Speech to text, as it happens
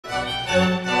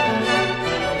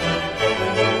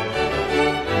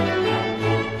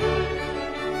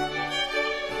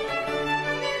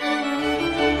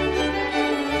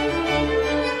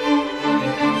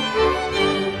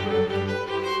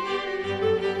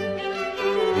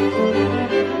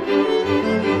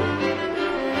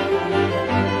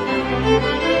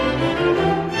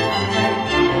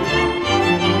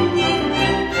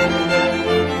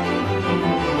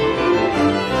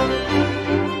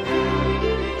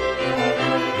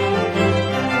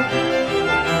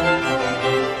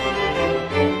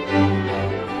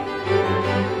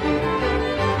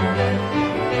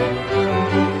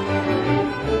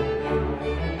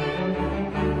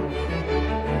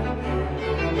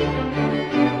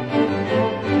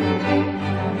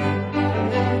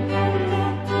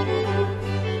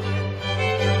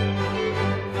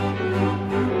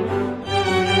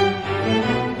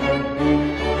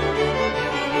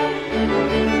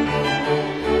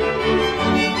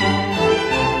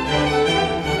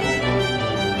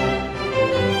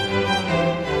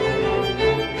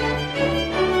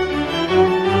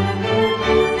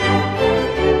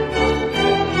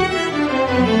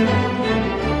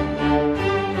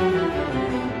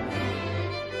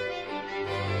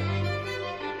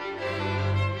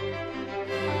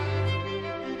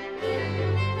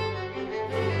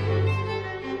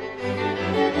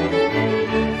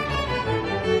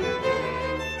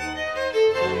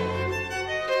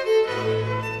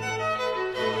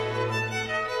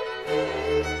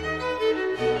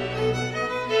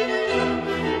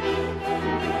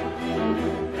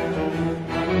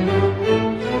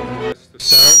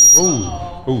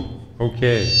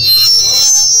Okay.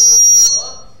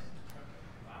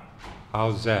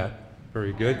 How's that?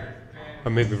 Very good? Oh,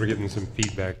 maybe we're getting some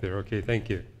feedback there. Okay, thank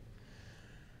you.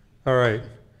 All right.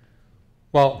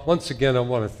 Well, once again, I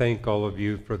want to thank all of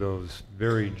you for those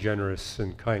very generous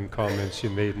and kind comments you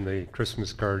made in the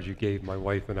Christmas cards you gave my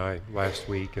wife and I last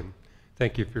week, and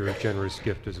thank you for your generous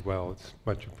gift as well. It's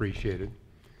much appreciated.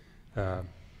 I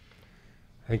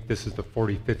think this is the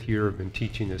 45th year I've been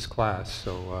teaching this class,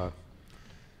 so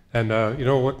you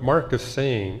know what Mark is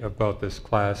saying about this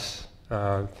class,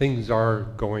 things are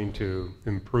going to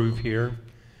improve here,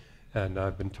 and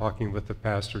I've been talking with the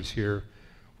pastors here.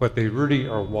 What they really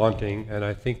are wanting, and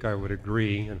I think I would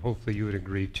agree, and hopefully you would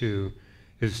agree too,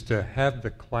 is to have the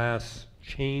class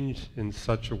change in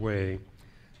such a way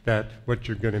that what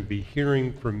you're going to be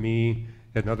hearing from me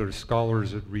and other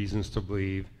scholars at Reasons to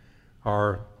Believe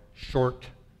are short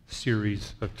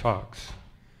series of talks.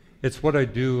 It's what I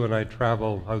do when I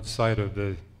travel outside of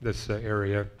this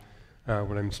area,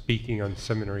 when I'm speaking on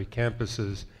seminary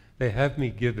campuses. They have me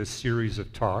give a series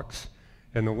of talks,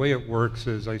 and the way it works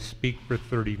is I speak for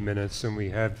 30 minutes and we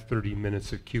have 30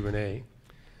 minutes of Q&A.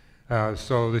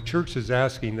 So the church is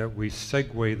asking that we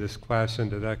segue this class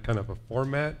into that kind of a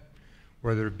format,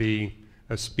 whether it be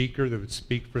a speaker that would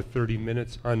speak for 30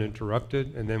 minutes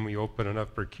uninterrupted, and then we open it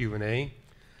up for Q&A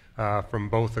from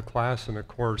both the class and, of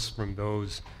course, from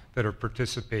those that are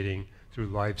participating through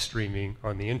live streaming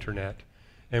on the internet.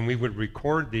 And we would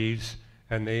record these,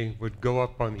 and they would go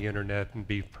up on the internet and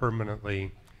be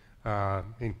permanently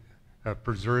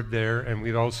preserved there, and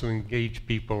we'd also engage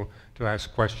people to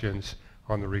ask questions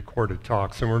on the recorded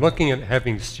talks. And we're looking at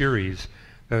having series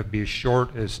that would be as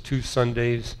short as 2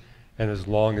 Sundays and as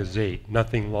long as 8,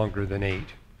 nothing longer than 8.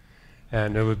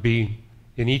 And it would be,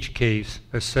 in each case,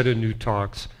 a set of new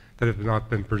talks that have not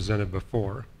been presented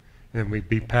before. And we'd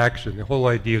be packaged. The whole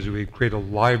idea is we'd create a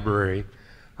library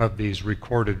of these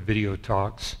recorded video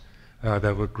talks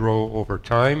that would grow over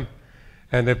time.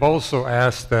 And they've also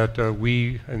asked that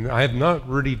and I have not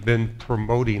really been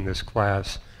promoting this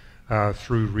class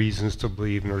through Reasons to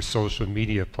Believe in our social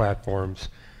media platforms.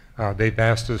 They've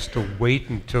asked us to wait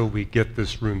until we get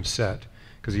this room set,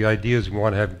 because the idea is we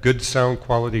want to have good sound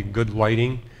quality, good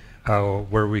lighting,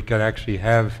 where we can actually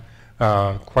have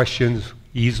questions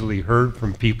easily heard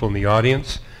from people in the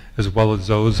audience, as well as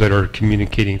those that are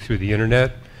communicating through the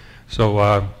internet.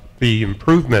 So the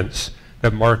improvements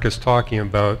that Mark is talking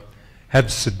about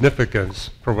have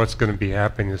significance for what's going to be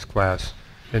happening in this class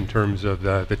in terms of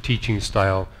the teaching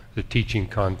style, the teaching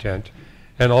content.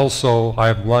 And also,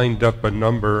 I've lined up a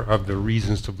number of the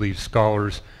Reasons to Believe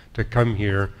scholars to come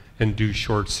here and do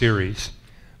short series.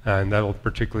 And that'll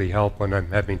particularly help when I'm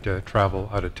having to travel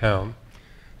out of town.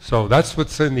 So that's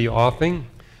what's in the offing.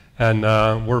 And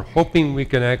we're hoping we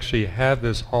can actually have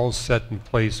this all set in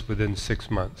place within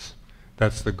 6 months.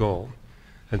 That's the goal.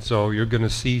 And so you're going to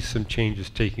see some changes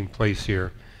taking place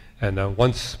here. And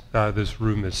once this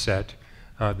room is set,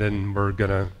 then we're going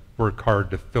to work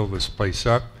hard to fill this place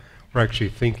up. We're actually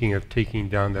thinking of taking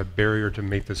down that barrier to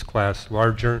make this class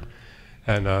larger.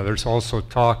 And there's also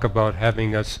talk about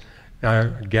having us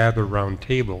gather around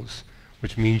tables,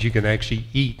 which means you can actually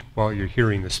eat while you're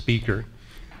hearing the speaker.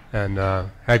 And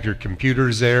have your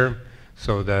computers there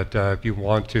so that if you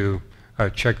want to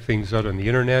check things out on the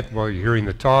internet while you're hearing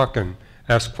the talk and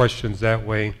ask questions that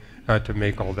way to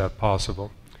make all that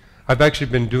possible. I've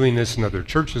actually been doing this in other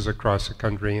churches across the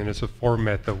country, and it's a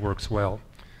format that works well.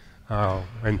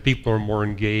 And people are more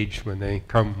engaged when they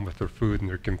come with their food and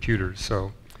their computers.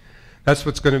 So that's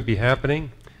what's going to be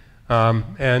happening.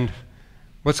 And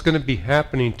what's going to be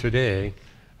happening today,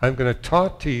 I'm going to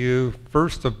talk to you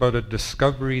first about a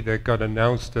discovery that got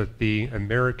announced at the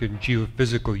American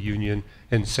Geophysical Union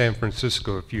in San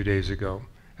Francisco a few days ago,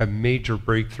 a major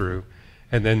breakthrough.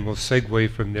 And then we'll segue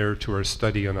from there to our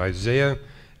study on Isaiah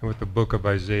and what the book of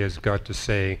Isaiah has got to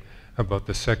say about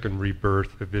the second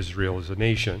rebirth of Israel as a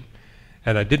nation.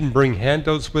 And I didn't bring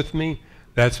handouts with me.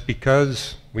 That's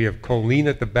because we have Colleen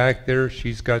at the back there.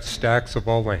 She's got stacks of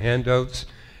all the handouts.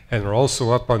 And they're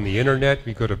also up on the internet.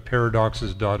 You go to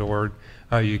paradoxes.org.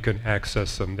 You can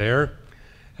access them there.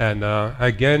 And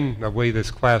again, the way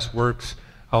this class works,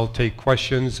 I'll take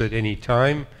questions at any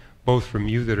time, both from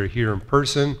you that are here in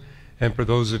person and for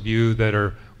those of you that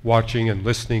are watching and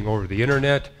listening over the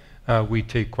internet. We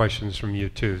take questions from you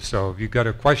too. So if you've got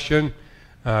a question,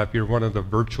 if you're one of the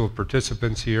virtual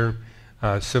participants here,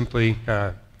 simply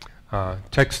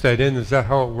text that in. Is that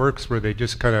how it works, where they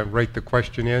just kind of write the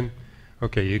question in?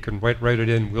 Okay, you can write it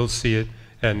in, we'll see it,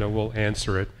 and we'll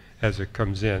answer it as it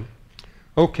comes in.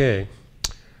 Okay,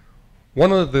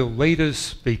 one of the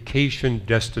latest vacation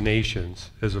destinations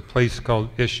is a place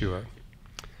called Ishua.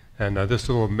 And this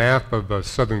little map of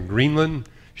southern Greenland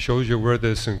shows you where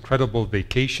this incredible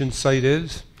vacation site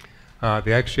is.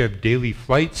 They actually have daily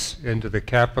flights into the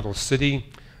capital city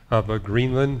of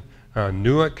Greenland,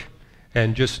 Nuuk,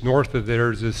 and just north of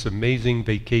there is this amazing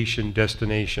vacation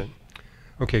destination.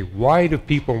 Okay, why do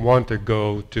people want to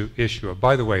go to Ishua?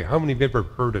 By the way, how many have ever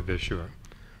heard of Ishua?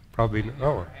 Probably,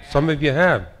 oh, some of you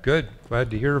have. Good,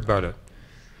 glad to hear about it.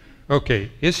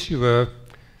 Okay, Ishua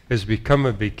has become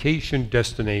a vacation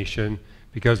destination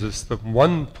because it's the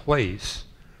one place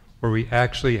where we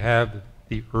actually have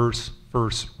the Earth's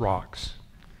first rocks.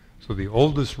 So the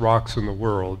oldest rocks in the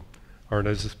world are in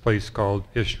this place called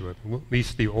Ishua, at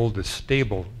least the oldest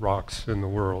stable rocks in the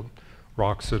world,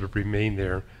 rocks that have remained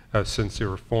there since they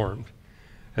were formed.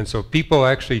 And so people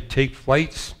actually take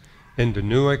flights into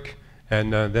Nuuk,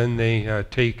 and then they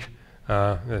take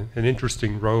an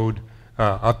interesting road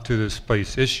up to this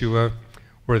place, Ishua,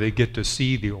 where they get to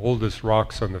see the oldest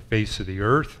rocks on the face of the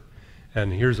earth.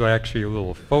 And here's actually a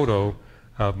little photo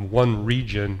of one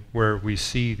region where we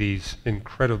see these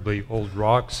incredibly old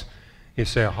rocks. You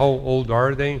say, how old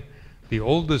are they? The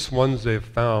oldest ones they've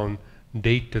found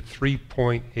date to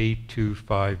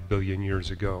 3.825 billion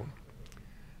years ago.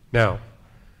 Now,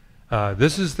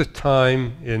 this is the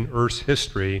time in Earth's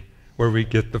history where we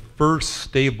get the first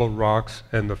stable rocks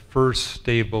and the first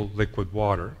stable liquid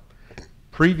water.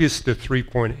 Previous to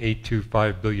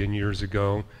 3.825 billion years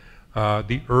ago,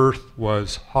 the Earth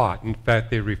was hot. In fact,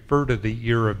 they refer to the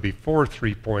era before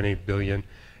 3.8 billion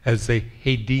as the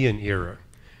Hadean era,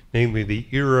 namely the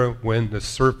era when the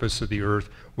surface of the Earth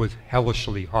was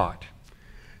hellishly hot.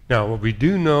 Now, what we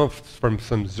do know from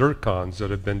some zircons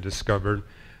that have been discovered,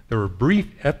 there were brief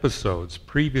episodes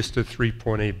previous to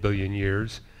 3.8 billion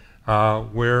years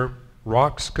where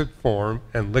rocks could form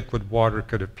and liquid water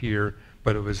could appear,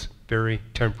 but it was very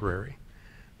temporary.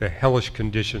 The hellish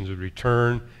conditions would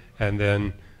return, and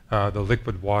then the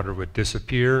liquid water would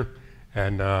disappear,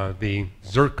 and the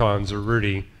zircons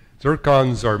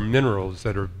are minerals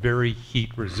that are very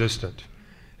heat resistant.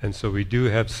 And so we do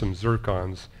have some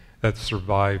zircons that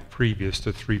survived previous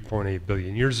to 3.8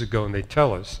 billion years ago, and they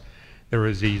tell us there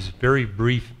was these very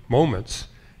brief moments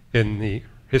in the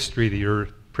history of the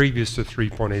Earth previous to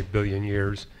 3.8 billion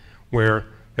years where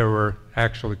there were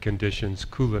actual conditions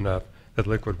cool enough that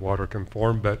liquid water can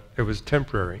form, but it was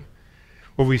temporary.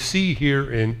 What we see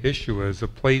here in Ishua is a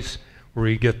place where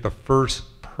we get the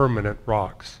first permanent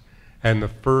rocks and the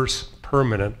first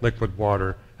permanent liquid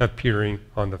water appearing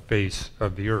on the face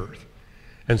of the earth.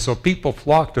 And so people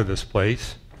flock to this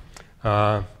place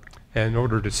in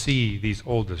order to see these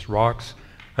oldest rocks.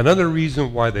 Another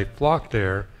reason why they flock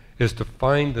there is to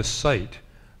find the site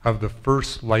of the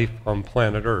first life on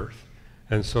planet Earth.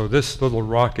 And so this little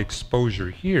rock exposure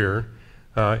here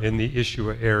in the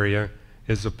Ishua area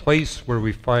is a place where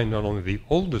we find not only the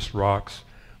oldest rocks,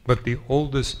 but the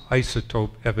oldest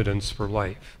isotope evidence for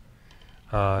life.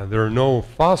 There are no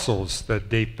fossils that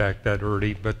date back that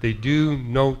early, but they do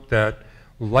note that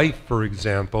life, for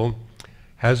example,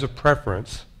 has a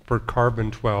preference for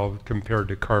carbon-12 compared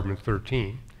to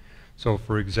carbon-13. So,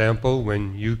 for example,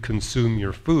 when you consume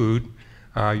your food,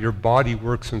 your body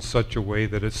works in such a way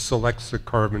that it selects the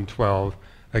carbon-12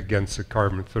 against the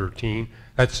carbon-13.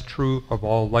 That's true of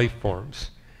all life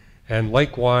forms. And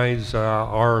likewise,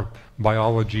 our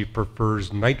biology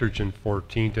prefers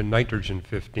nitrogen-14 to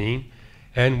nitrogen-15,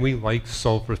 and we like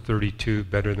sulfur-32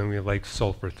 better than we like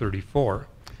sulfur-34.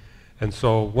 And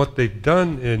so what they've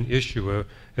done in Ishua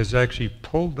is actually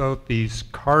pulled out these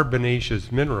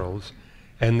carbonaceous minerals,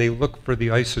 and they look for the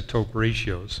isotope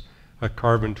ratios,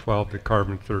 carbon-12 to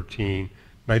carbon-13,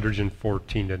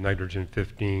 nitrogen-14 to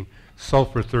nitrogen-15,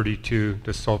 sulfur-32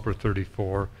 to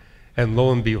sulfur-34, and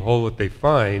lo and behold, what they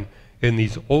find in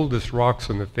these oldest rocks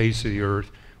on the face of the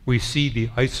earth, we see the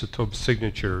isotope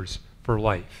signatures for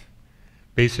life,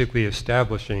 basically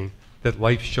establishing that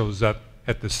life shows up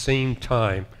at the same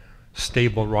time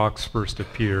stable rocks first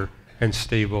appear and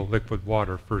stable liquid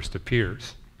water first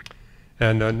appears.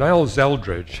 And Niles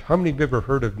Eldredge, how many of you have ever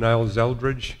heard of Niles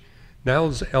Eldredge?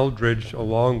 Niles Eldredge,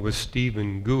 along with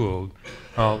Stephen Gould,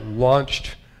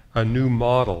 launched a new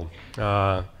model,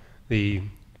 the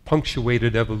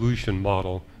punctuated evolution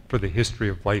model for the history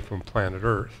of life on planet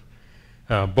Earth.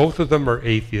 Both of them are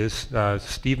atheists.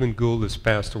 Stephen Gould has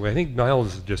passed away. I think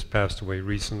Niles has just passed away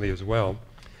recently as well.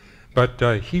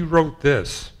 But he wrote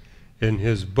this in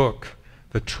his book,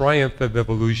 The Triumph of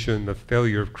Evolution, The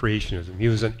Failure of Creationism. He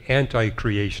was an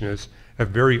anti-creationist, a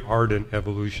very ardent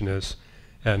evolutionist,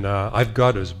 and I've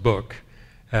got his book,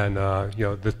 and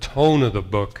the tone of the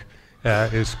book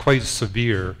is quite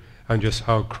severe on just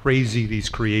how crazy these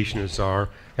creationists are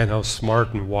and how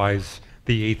smart and wise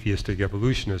the atheistic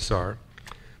evolutionists are.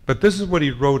 But this is what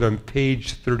he wrote on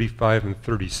page 35 and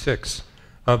 36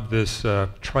 of this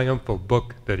triumphal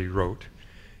book that he wrote.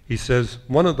 He says,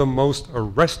 one of the most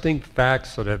arresting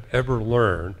facts that I've ever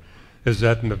learned is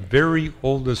that in the very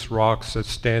oldest rocks that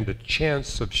stand a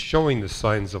chance of showing the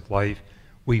signs of life,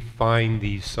 we find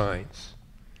these signs.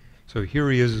 So here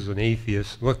he is as an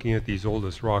atheist looking at these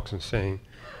oldest rocks and saying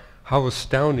how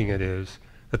astounding it is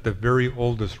that the very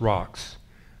oldest rocks,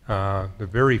 the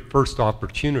very first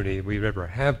opportunity we ever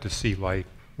have to see life,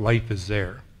 life is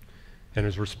there. And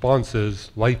his response is,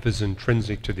 life is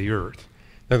intrinsic to the earth.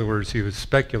 In other words, he was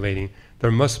speculating there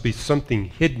must be something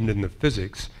hidden in the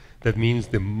physics that means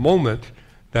the moment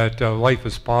that life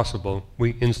is possible,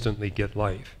 we instantly get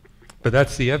life. But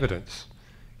that's the evidence.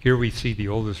 Here we see the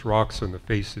oldest rocks on the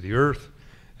face of the earth,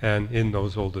 and in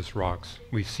those oldest rocks,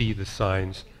 we see the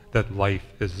signs that life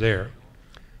is there.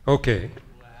 Okay,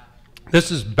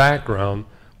 this is background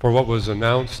for what was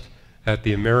announced at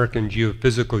the American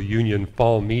Geophysical Union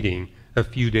fall meeting a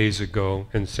few days ago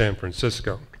in San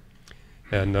Francisco.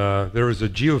 And there was a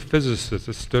geophysicist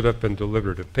that stood up and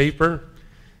delivered a paper,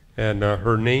 and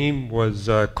her name was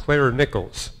Claire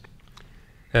Nichols,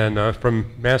 and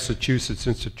from Massachusetts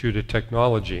Institute of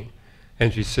Technology.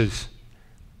 And she says,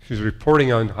 she's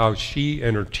reporting on how she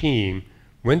and her team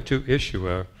went to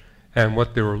Ishua, and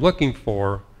what they were looking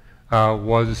for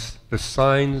was the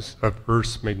signs of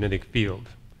Earth's magnetic field.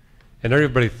 And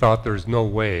everybody thought there's no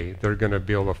way they're going to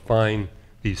be able to find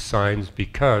these signs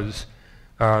because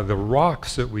the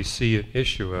rocks that we see at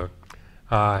Ishua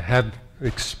have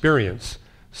experienced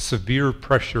severe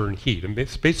pressure and heat. And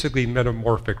it's basically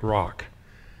metamorphic rock.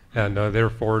 And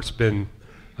therefore it's been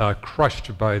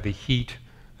crushed by the heat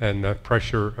and the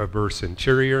pressure of Earth's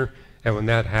interior. And when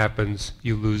that happens,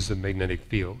 you lose the magnetic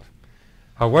field.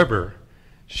 However,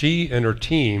 she and her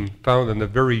team found in the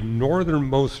very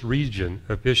northernmost region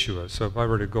of Ishua. So if I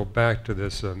were to go back to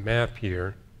this map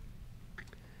here,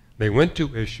 they went to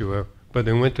Ishua, but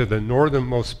they went to the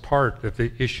northernmost part of the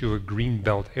Ishua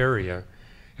Greenbelt area,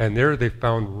 and there they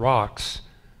found rocks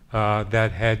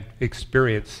that had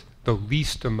experienced the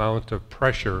least amount of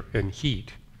pressure and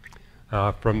heat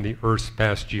from the Earth's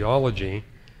past geology,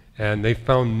 and they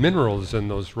found minerals in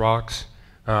those rocks,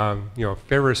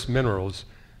 ferrous minerals,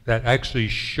 that actually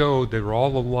showed they were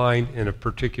all aligned in a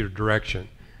particular direction,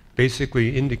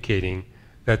 basically indicating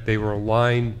that they were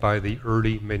aligned by the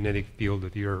early magnetic field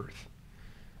of the Earth.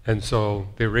 And so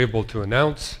they were able to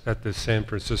announce at the San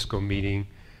Francisco meeting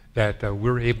that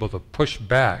we're able to push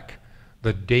back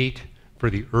the date for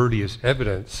the earliest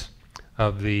evidence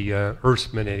of the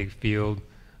Earth's magnetic field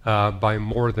by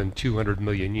more than 200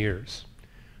 million years.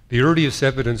 The earliest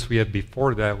evidence we had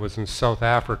before that was in South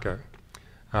Africa,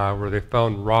 where they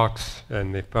found rocks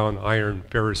and they found iron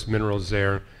ferrous minerals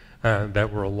there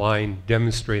that were aligned,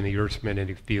 demonstrating the Earth's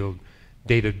magnetic field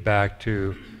dated back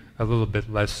to a little bit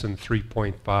less than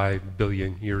 3.5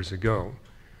 billion years ago.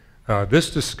 This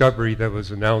discovery that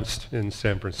was announced in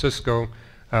San Francisco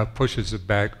pushes it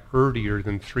back earlier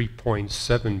than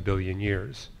 3.7 billion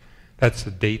years. That's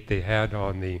the date they had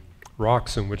on the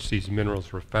rocks in which these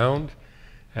minerals were found.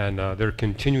 And they're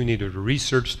continuing to do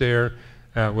research there.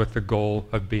 with the goal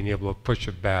of being able to push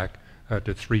it back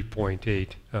to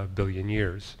 3.8 billion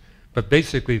years. But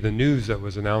basically the news that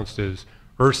was announced is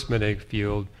Earth's magnetic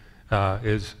field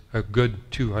is a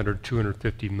good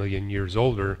 250 million years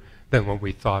older than what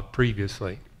we thought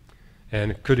previously.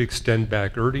 And it could extend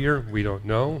back earlier, we don't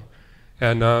know.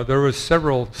 And there were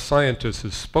several scientists who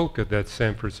spoke at that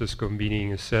San Francisco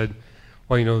meeting and said,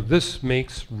 well, you know, this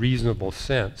makes reasonable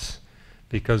sense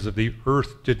because if the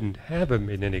Earth didn't have a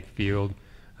magnetic field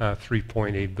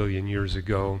 3.8 billion years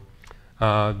ago,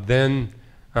 then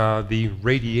the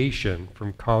radiation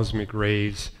from cosmic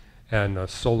rays and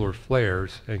solar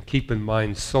flares, and keep in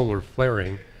mind solar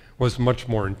flaring was much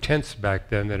more intense back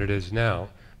then than it is now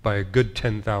by a good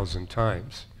 10,000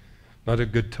 times. Not a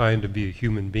good time to be a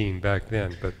human being back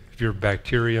then, but if you're a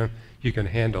bacteria, you can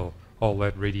handle all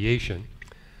that radiation.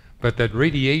 But that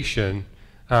radiation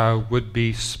would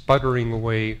be sputtering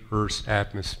away Earth's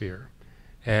atmosphere,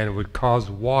 and it would cause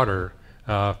water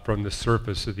from the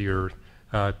surface of the Earth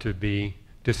to be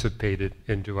dissipated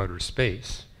into outer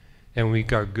space. And we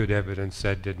got good evidence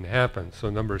that didn't happen. So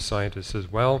a number of scientists says,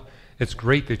 well, it's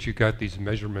great that you got these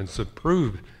measurements that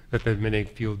prove that the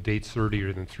magnetic field dates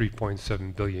earlier than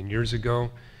 3.7 billion years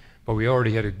ago, but we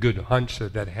already had a good hunch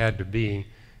that that had to be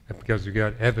because we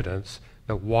got evidence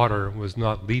that water was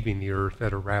not leaving the Earth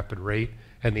at a rapid rate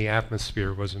and the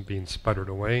atmosphere wasn't being sputtered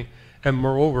away. And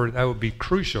moreover, that would be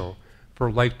crucial for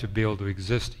life to be able to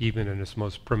exist even in its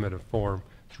most primitive form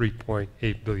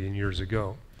 3.8 billion years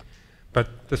ago.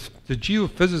 But the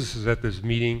geophysicists at this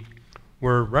meeting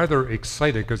were rather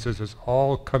excited because this is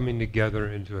all coming together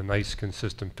into a nice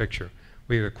consistent picture.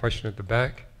 We have a question at the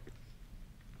back.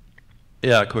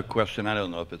 Yeah, a quick question. I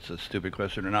don't know if it's a stupid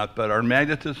question or not, but are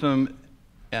magnetism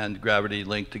and gravity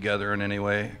linked together in any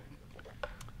way?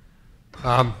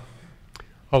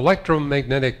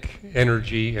 Electromagnetic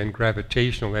energy and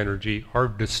gravitational energy are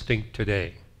distinct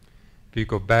today. If you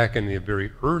go back in the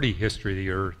very early history of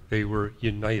the Earth, they were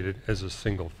united as a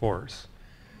single force.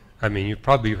 I mean, you've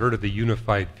probably heard of the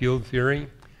unified field theory, and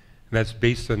that's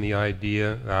based on the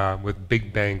idea with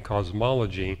Big Bang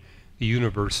cosmology, the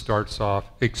universe starts off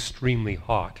extremely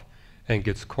hot and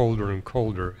gets colder and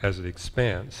colder as it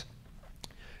expands.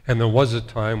 And there was a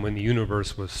time when the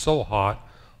universe was so hot,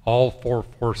 all four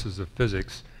forces of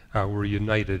physics were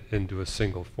united into a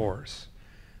single force.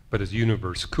 But as the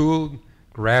universe cooled,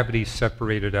 gravity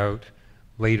separated out.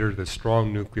 Later, the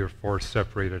strong nuclear force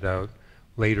separated out.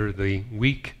 Later, the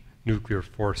weak nuclear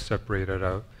force separated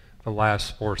out. The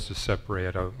last force to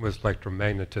separate out was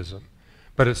electromagnetism.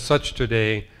 But it's such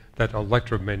today that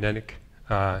electromagnetic,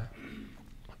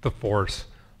 the force,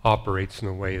 operates in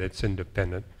a way that's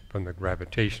independent from the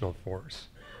gravitational force.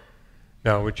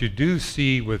 Now, what you do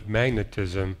see with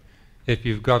magnetism, if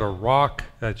you've got a rock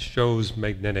that shows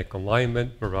magnetic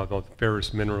alignment, where all the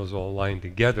ferrous minerals all aligned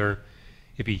together,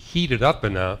 if you heat it up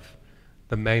enough,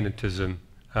 the magnetism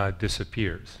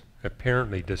disappears,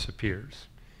 apparently disappears.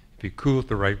 If you cool it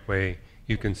the right way,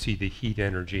 you can see the heat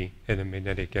energy and the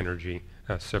magnetic energy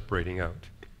separating out.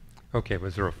 Okay,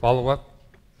 was there a follow-up?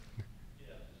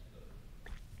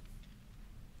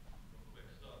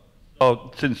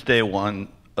 Oh, since day one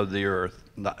of the Earth,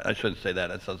 I shouldn't say that,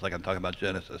 it sounds like I'm talking about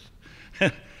Genesis.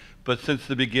 But since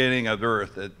the beginning of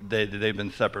Earth, they've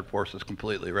been separate forces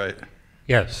completely, right?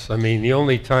 Yes, I mean, the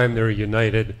only time they're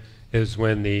united is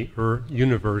when the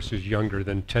universe is younger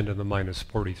than 10 to the minus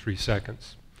 43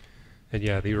 seconds. And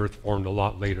yeah, the Earth formed a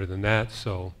lot later than that,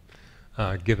 so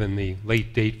given the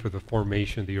late date for the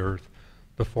formation of the Earth,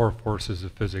 the four forces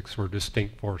of physics were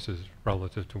distinct forces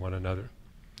relative to one another.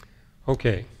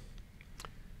 Okay,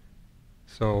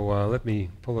 so let me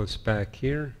pull us back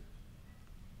here.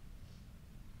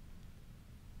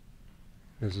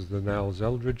 This is the Niles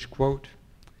Eldridge quote.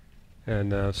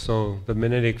 And so the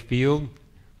magnetic field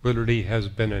literally has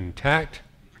been intact,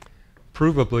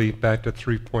 provably back to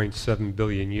 3.7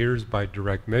 billion years by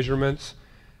direct measurements,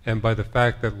 and by the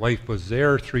fact that life was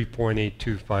there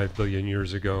 3.825 billion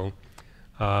years ago,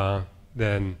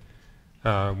 then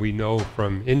we know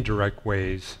from indirect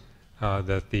ways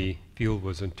that the field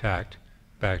was intact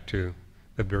back to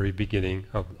the very beginning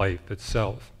of life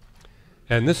itself.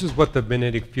 And this is what the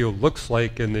magnetic field looks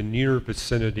like in the near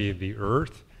vicinity of the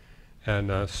Earth.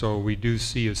 And so we do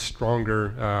see a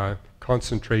stronger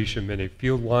concentration of magnetic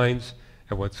field lines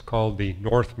at what's called the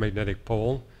North Magnetic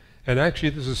Pole. And actually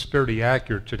this is fairly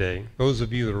accurate today. Those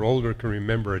of you that are older can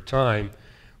remember a time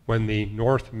when the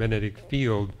North Magnetic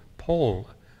Field pole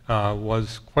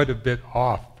was quite a bit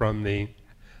off from the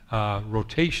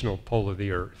rotational pole of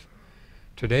the Earth.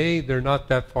 Today they're not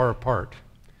that far apart,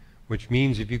 which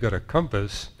means if you've got a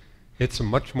compass it's a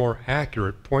much more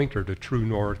accurate pointer to true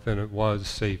north than it was,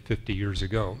 say, 50 years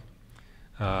ago.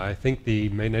 I think the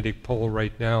magnetic pole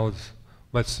right now is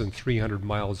less than 300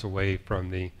 miles away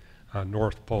from the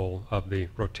north pole of the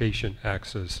rotation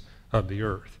axis of the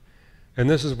Earth. And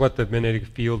this is what the magnetic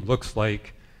field looks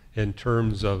like in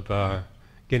terms of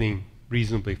getting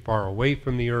reasonably far away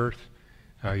from the Earth.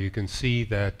 You can see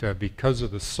that because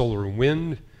of the solar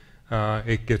wind,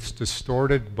 it gets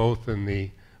distorted both in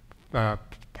the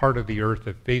part of the Earth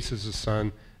that faces the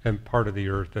sun and part of the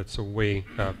Earth that's away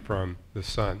from the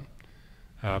sun.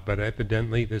 But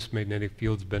evidently this magnetic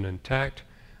field's been intact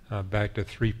back to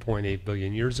 3.8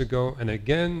 billion years ago. And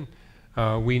again,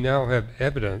 we now have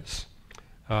evidence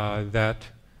that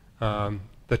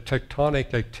the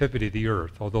tectonic activity of the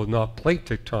Earth, although not plate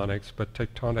tectonics, but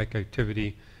tectonic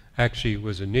activity actually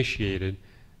was initiated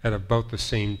at about the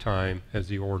same time as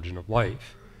the origin of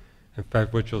life. In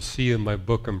fact, what you'll see in my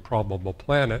book, Improbable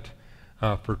Planet,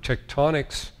 for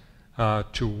tectonics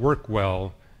to work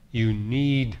well, you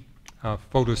need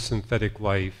photosynthetic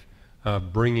life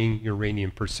bringing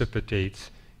uranium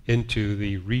precipitates into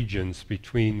the regions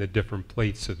between the different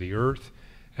plates of the Earth,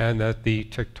 and that the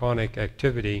tectonic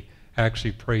activity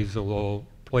actually plays a role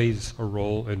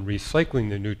in recycling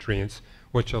the nutrients,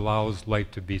 which allows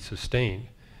life to be sustained.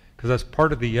 Because that's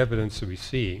part of the evidence that we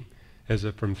see, is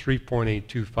that from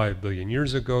 3.825 billion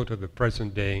years ago to the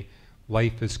present day,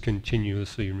 life has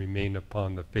continuously remained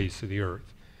upon the face of the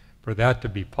Earth. For that to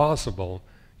be possible,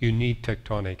 you need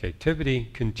tectonic activity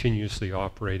continuously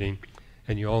operating,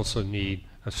 and you also need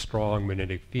a strong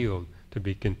magnetic field to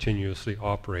be continuously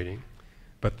operating.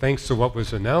 But thanks to what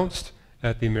was announced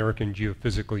at the American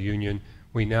Geophysical Union,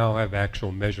 we now have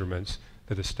actual measurements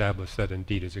that establish that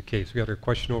indeed is the case. We got a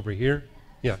question over here?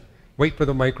 Yeah. Wait for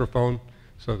the microphone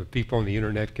so the people on the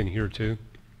internet can hear too.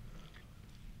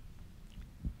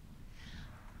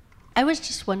 I was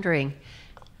just wondering,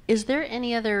 is there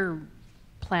any other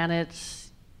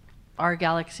planets, our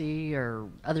galaxy or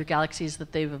other galaxies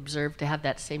that they've observed to have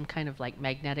that same kind of like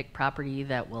magnetic property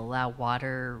that will allow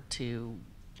water to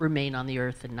remain on the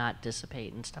Earth and not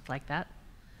dissipate and stuff like that?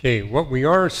 Okay, what we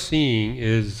are seeing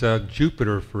is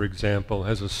Jupiter, for example,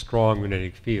 has a strong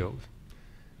magnetic field.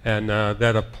 And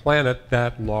that a planet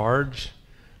that large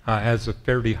has a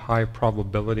fairly high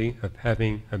probability of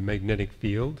having a magnetic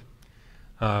field.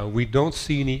 We don't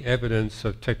see any evidence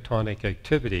of tectonic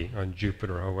activity on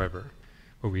Jupiter, however,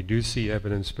 but we do see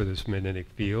evidence for this magnetic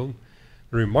field.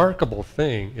 The remarkable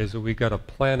thing is that we got a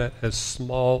planet as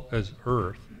small as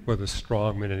Earth with a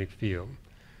strong magnetic field.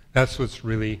 That's what's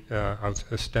really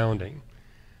astounding.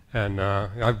 And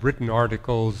I've written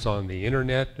articles on the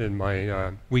internet in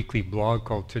my weekly blog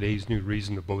called Today's New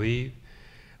Reason to Believe,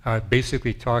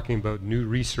 basically talking about new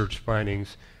research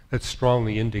findings that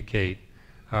strongly indicate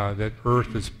that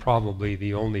Earth is probably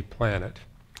the only planet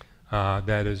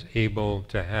that is able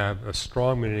to have a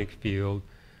strong magnetic field,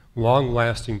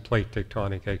 long-lasting plate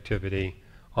tectonic activity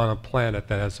on a planet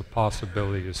that has the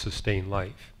possibility to sustain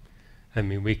life. I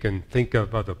mean, we can think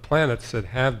of other planets that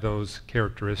have those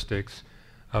characteristics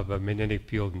of a magnetic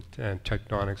field and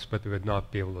tectonics, but they would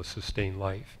not be able to sustain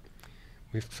life.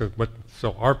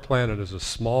 So our planet is a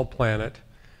small planet.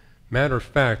 Matter of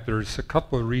fact, there's a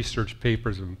couple of research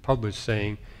papers that have been published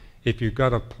saying if you've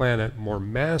got a planet more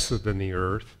massive than the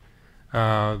Earth,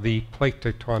 the plate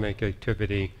tectonic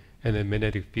activity and the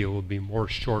magnetic field will be more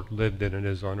short-lived than it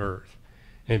is on Earth.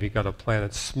 And if you've got a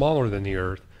planet smaller than the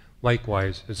Earth,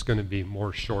 likewise, it's going to be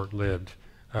more short-lived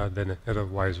than it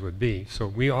otherwise would be. So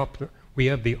we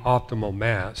have the optimal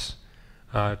mass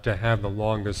to have the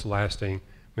longest lasting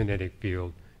magnetic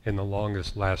field and the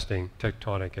longest lasting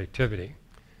tectonic activity.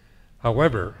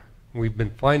 However, we've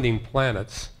been finding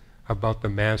planets about the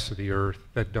mass of the Earth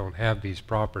that don't have these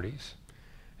properties.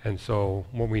 And so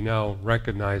what we now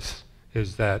recognize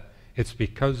is that it's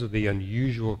because of the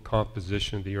unusual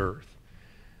composition of the Earth.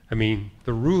 I mean,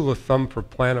 the rule of thumb for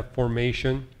planet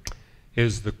formation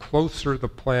is the closer the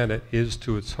planet is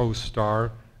to its host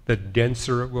star, the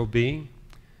denser it will be.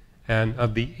 And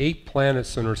of the 8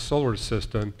 planets in our solar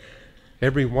system,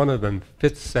 every one of them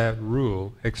fits that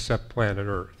rule except planet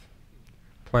Earth.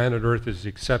 Planet Earth is the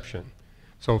exception.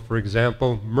 So for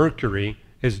example, Mercury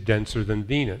is denser than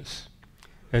Venus,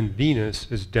 and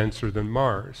Venus is denser than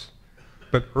Mars,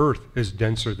 but Earth is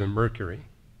denser than Mercury.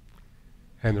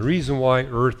 And the reason why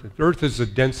Earth is the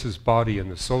densest body in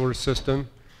the solar system,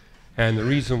 and the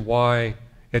reason why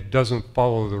it doesn't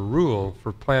follow the rule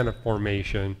for planet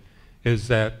formation is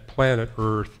that planet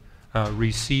Earth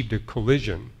received a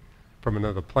collision from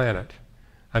another planet.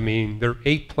 I mean, there are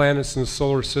 8 planets in the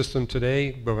solar system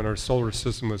today, but when our solar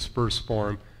system was first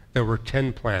formed, there were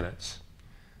 10 planets.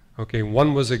 Okay,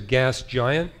 one was a gas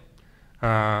giant,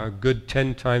 a good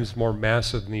 10 times more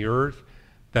massive than the Earth,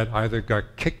 that either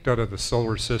got kicked out of the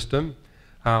solar system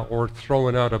or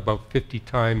thrown out about 50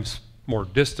 times more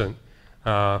distant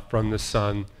from the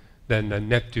sun than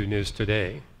Neptune is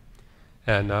today.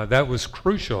 And that was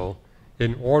crucial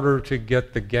in order to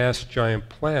get the gas giant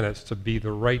planets to be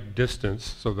the right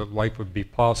distance so that life would be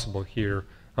possible here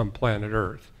on planet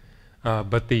Earth.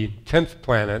 But the 10th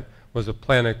planet was a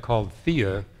planet called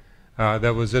Theia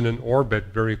that was in an orbit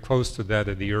very close to that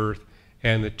of the Earth,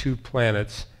 and the two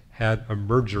planets had a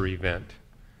merger event.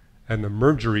 And the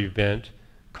merger event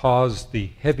caused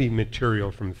the heavy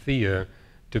material from Theia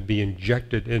to be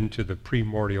injected into the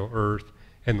primordial Earth,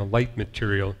 and the light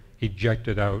material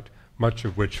ejected out, much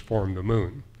of which formed the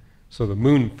moon. So the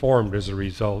moon formed as a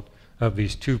result of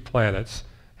these two planets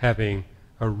having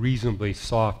a reasonably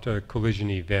soft collision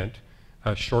event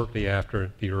shortly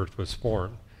after the Earth was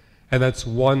formed. And that's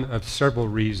one of several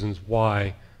reasons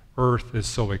why Earth is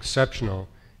so exceptional,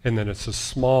 in that it's a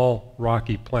small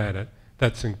rocky planet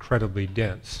that's incredibly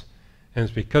dense. And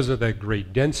it's because of that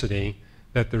great density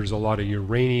that there's a lot of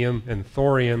uranium and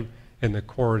thorium in the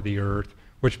core of the Earth,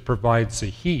 which provides the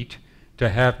heat to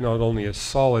have not only a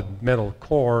solid metal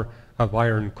core of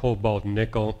iron, cobalt,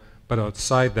 nickel, but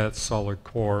outside that solid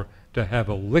core to have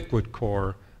a liquid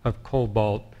core of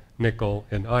cobalt, nickel,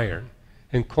 and iron.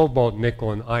 And cobalt,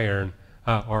 nickel, and iron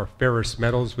are ferrous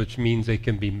metals, which means they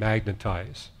can be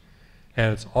magnetized.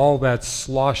 And it's all that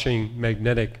sloshing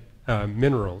magnetic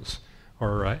minerals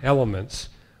or elements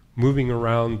moving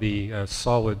around the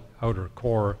solid outer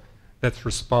core that's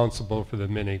responsible for the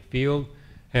magnetic field.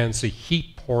 And it's the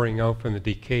heat pouring out from the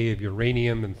decay of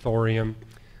uranium and thorium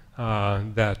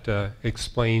that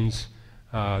explains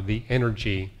the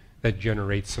energy that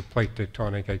generates the plate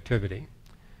tectonic activity.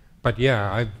 But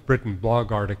yeah, I've written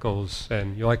blog articles,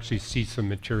 and you'll actually see some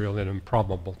material in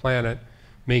Improbable Planet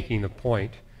making the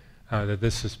point that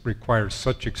this requires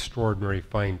such extraordinary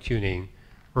fine-tuning.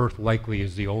 Earth likely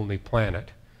is the only planet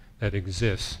that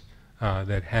exists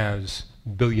that has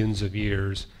billions of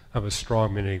years of a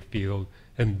strong magnetic field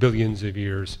and billions of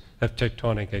years of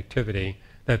tectonic activity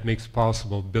that makes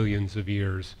possible billions of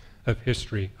years of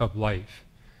history of life.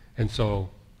 And so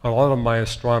a lot of my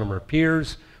astronomer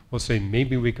peers will say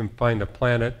maybe we can find a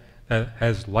planet that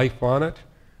has life on it,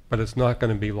 but it's not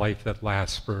going to be life that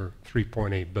lasts for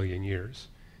 3.8 billion years.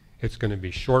 It's going to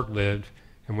be short-lived,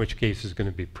 in which case it's going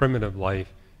to be primitive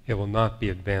life. It will not be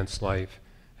advanced life.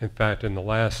 In fact, in the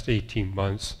last 18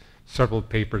 months, several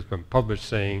papers have been published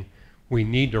saying we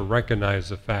need to recognize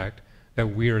the fact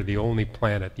that we are the only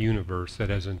planet in the universe that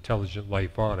has intelligent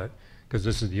life on it, because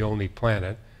this is the only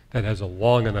planet that has a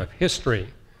long enough history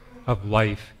of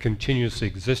life continuously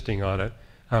existing on it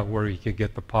where you could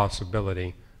get the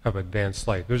possibility of advanced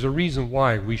life. There's a reason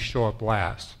why we show up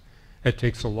last. It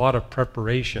takes a lot of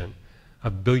preparation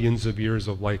of billions of years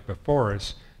of life before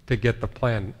us to get the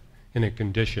planet in a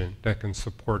condition that can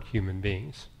support human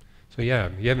beings. So yeah,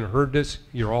 if you haven't heard this,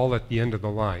 you're all at the end of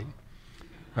the line.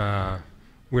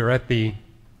 We're at the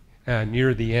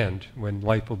near the end when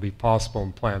life will be possible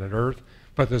on planet Earth,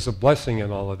 but there's a blessing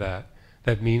in all of that.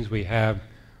 That means we have,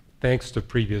 thanks to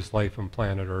previous life on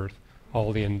planet Earth,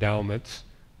 all the endowments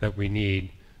that we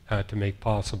need to make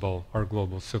possible our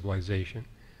global civilization.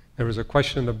 There was a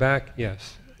question in the back?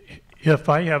 Yes. If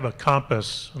I have a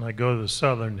compass and I go to the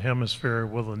southern hemisphere,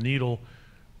 will the needle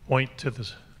point to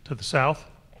the south?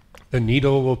 The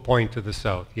needle will point to the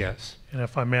south, yes. And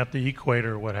if I'm at the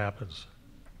equator, what happens?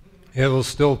 It will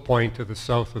still point to the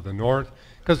south or the north,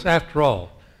 because after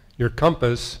all, your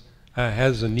compass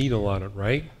has a needle on it,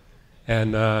 right?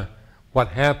 And what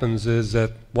happens is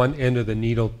that one end of the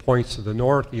needle points to the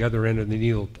north, the other end of the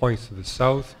needle points to the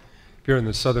south. If you're in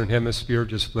the southern hemisphere, it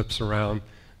just flips around.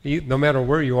 No matter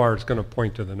where you are, it's going to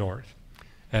point to the north.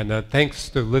 And thanks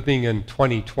to living in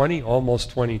 2020, almost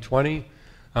 2020,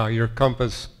 your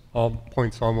compass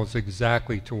points almost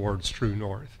exactly towards true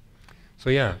north. So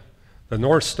yeah, the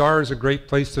North Star is a great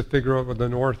place to figure out what the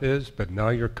north is, but now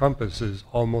your compass is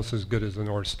almost as good as the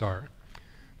North Star.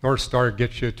 North Star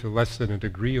gets you to less than a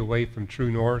degree away from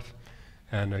true north,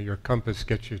 and your compass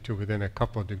gets you to within a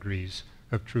couple of degrees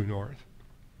of true north.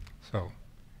 So,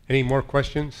 any more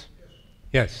questions?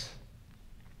 Yes.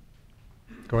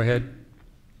 Go ahead.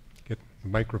 Get the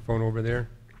microphone over there.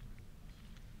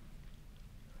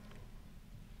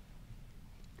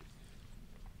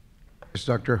 Yes,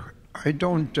 Doctor, I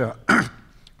don't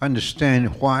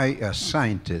understand why a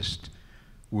scientist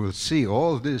will see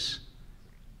all this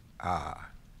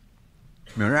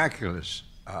miraculous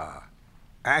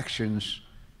actions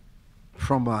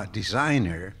from a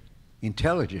designer,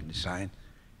 intelligent design,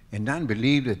 and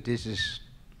non-believe that this is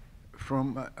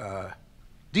from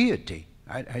deity.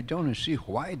 I don't see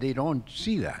why they don't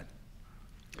see that.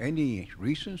 Any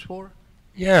reasons for it?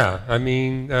 Yeah, I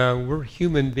mean, we're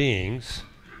human beings,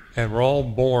 and we're all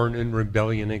born in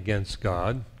rebellion against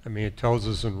God. I mean, it tells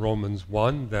us in Romans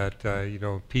 1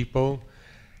 that, people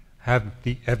have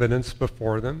the evidence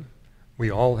before them. We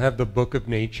all have the book of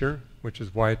nature, which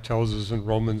is why it tells us in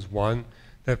Romans 1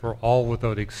 that we're all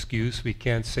without excuse. We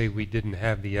can't say we didn't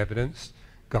have the evidence.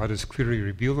 God has clearly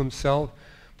revealed himself.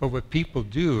 But what people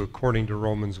do, according to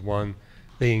Romans 1,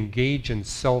 they engage in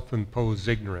self-imposed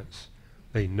ignorance.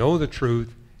 They know the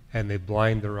truth, and they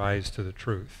blind their eyes to the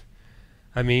truth.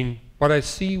 I mean, what I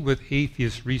see with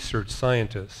atheist research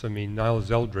scientists, I mean, Niles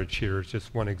Eldredge here is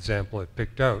just one example I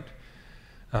picked out.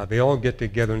 They all get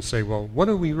together and say, well, what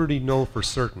do we really know for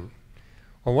certain?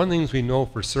 Well, one of the things we know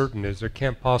for certain is there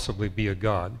can't possibly be a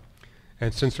God.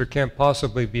 And since there can't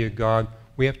possibly be a God,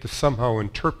 we have to somehow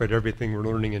interpret everything we're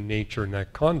learning in nature in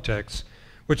that context,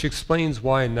 which explains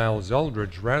why Niles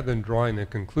Eldredge, rather than drawing the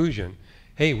conclusion,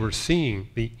 hey, we're seeing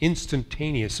the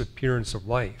instantaneous appearance of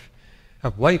life.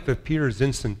 If life appears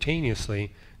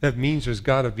instantaneously, that means there's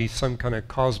got to be some kind of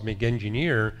cosmic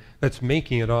engineer that's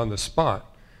making it on the spot.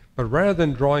 But rather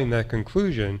than drawing that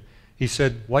conclusion, he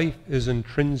said life is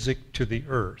intrinsic to the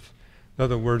earth. In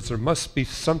other words, there must be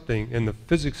something in the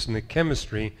physics and the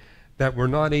chemistry that we're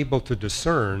not able to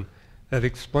discern that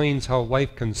explains how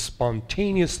life can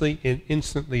spontaneously and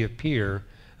instantly appear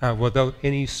without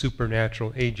any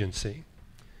supernatural agency.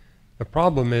 The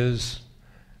problem is,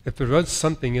 if there was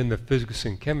something in the physics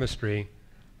and chemistry,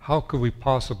 how could we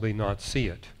possibly not see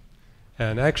it?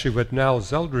 And actually what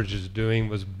Niles Eldredge is doing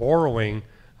was borrowing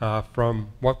from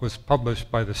what was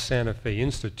published by the Santa Fe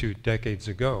Institute decades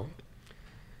ago.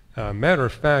 Matter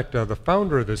of fact, the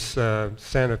founder of this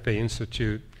Santa Fe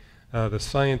Institute, the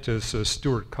scientist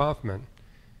Stuart Kaufman,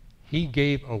 he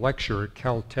gave a lecture at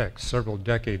Caltech several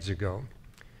decades ago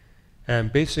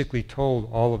and basically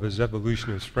told all of his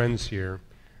evolutionist friends here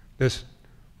this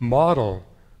model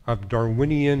of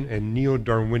Darwinian and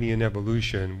neo-Darwinian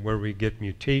evolution where we get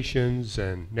mutations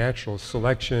and natural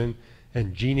selection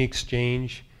and gene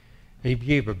exchange. And he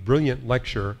gave a brilliant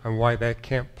lecture on why that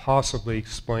can't possibly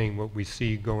explain what we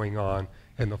see going on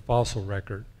in the fossil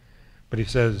record. But he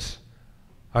says,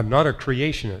 I'm not a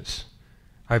creationist.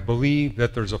 I believe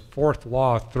that there's a fourth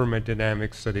law of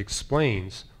thermodynamics that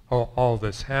explains how all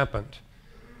this happened.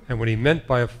 And what he meant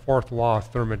by a fourth law of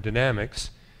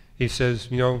thermodynamics, he says,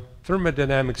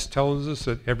 thermodynamics tells us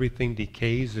that everything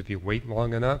decays if you wait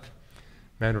long enough.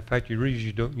 Matter of fact, you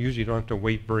usually don't have to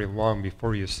wait very long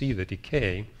before you see the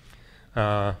decay.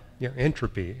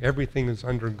 Entropy, everything is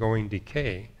undergoing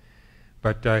decay.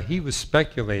 But he was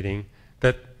speculating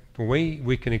that the way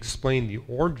we can explain the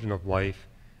origin of life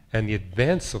and the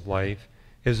advance of life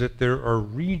is that there are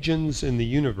regions in the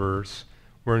universe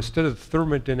where instead of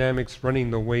thermodynamics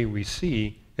running the way we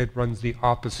see, it runs the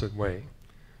opposite way.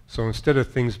 So instead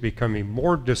of things becoming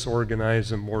more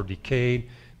disorganized and more decayed,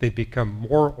 they become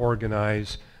more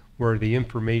organized where the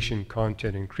information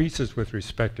content increases with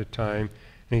respect to time.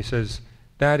 And he says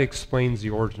that explains the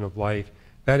origin of life.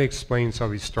 That explains how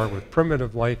we start with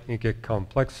primitive life and get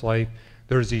complex life.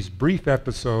 There's these brief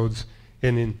episodes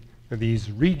in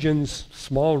these regions,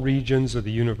 small regions of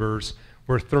the universe,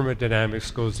 where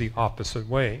thermodynamics goes the opposite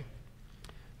way.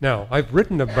 Now, I've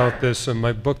written about this in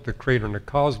my book, The Creator and the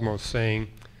Cosmos, saying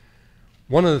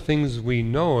one of the things we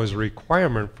know as a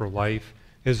requirement for life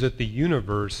is that the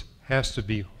universe has to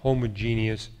be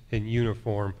homogeneous and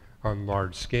uniform on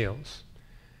large scales.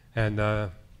 And,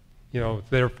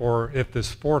 therefore, if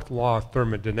this fourth law of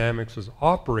thermodynamics was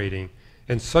operating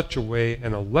in such a way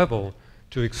and a level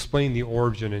to explain the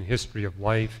origin and history of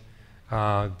life,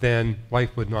 then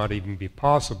life would not even be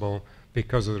possible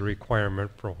because of the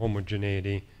requirement for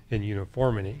homogeneity and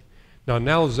uniformity.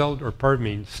 Now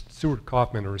Stuart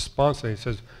Kaufman, in response to that, he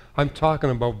says, I'm talking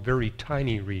about very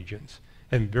tiny regions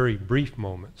and very brief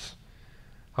moments.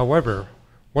 However,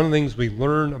 one of the things we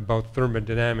learn about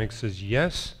thermodynamics is,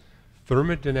 yes,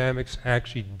 thermodynamics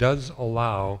actually does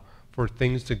allow for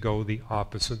things to go the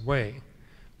opposite way,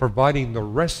 providing the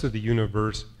rest of the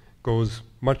universe goes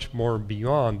much more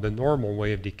beyond the normal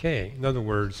way of decay. In other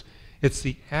words, it's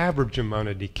the average amount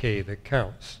of decay that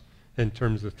counts in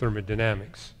terms of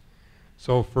thermodynamics.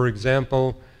 So, for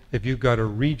example, if you've got a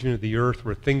region of the Earth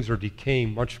where things are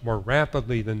decaying much more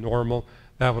rapidly than normal,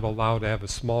 that would allow to have a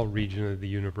small region of the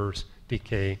universe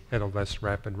decay at a less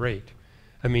rapid rate.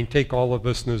 I mean, take all of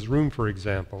us in this room, for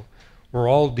example. We're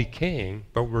all decaying,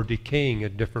 but we're decaying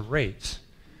at different rates.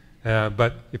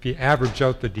 But if you average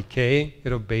out the decay,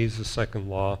 it obeys the second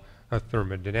law of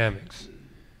thermodynamics.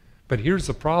 But here's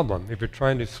the problem if you're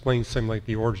trying to explain something like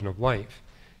the origin of life.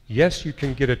 Yes, you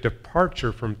can get a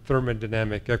departure from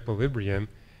thermodynamic equilibrium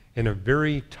in a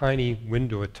very tiny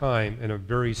window of time in a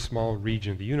very small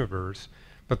region of the universe,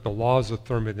 but the laws of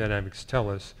thermodynamics tell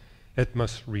us it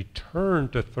must return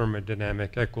to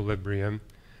thermodynamic equilibrium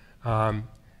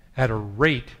at a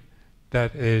rate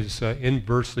that is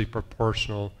inversely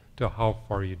proportional to how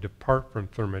far you depart from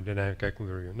thermodynamic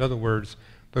equilibrium. In other words,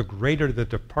 the greater the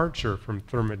departure from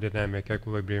thermodynamic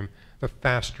equilibrium, the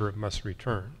faster it must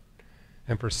return.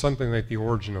 And for something like the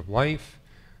origin of life,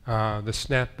 the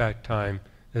snapback time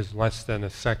is less than a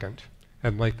second,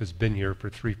 and life has been here for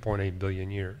 3.8 billion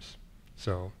years.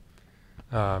 So,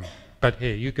 but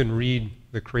hey, you can read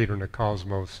The Creator and the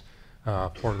Cosmos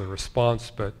for the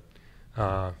response, but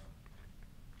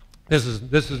this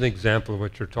is an example of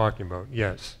what you're talking about.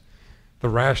 Yes, the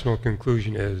rational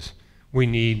conclusion is we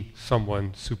need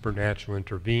someone supernatural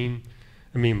intervene.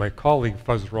 I mean, my colleague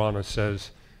Fuzz Rana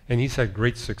says, and he's had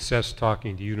great success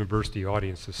talking to university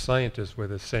audiences, scientists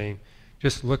with us, saying,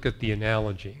 just look at the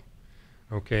analogy,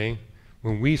 okay?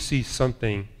 When we see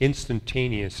something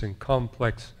instantaneous and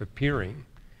complex appearing,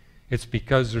 it's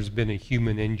because there's been a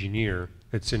human engineer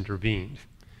that's intervened.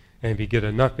 And if you get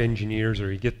enough engineers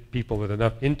or you get people with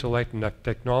enough intellect, enough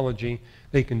technology,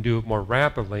 they can do it more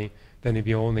rapidly than if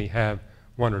you only have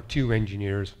one or two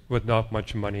engineers with not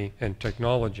much money and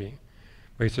technology.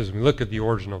 But he says, when we look at the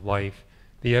origin of life,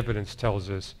 the evidence tells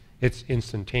us it's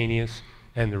instantaneous,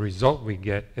 and the result we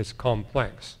get is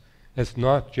complex. It's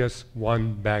not just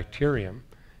one bacterium.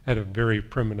 At a very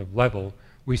primitive level,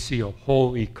 we see a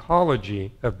whole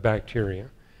ecology of bacteria.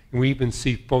 And we even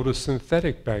see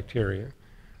photosynthetic bacteria,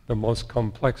 the most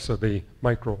complex of the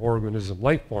microorganism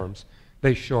life forms.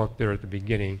 They show up there at the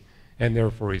beginning, and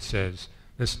therefore he says,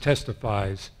 this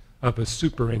testifies of a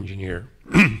super engineer.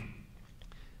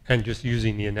 And just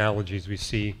using the analogies we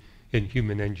see in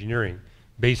human engineering.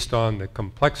 Based on the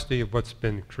complexity of what's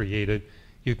been created,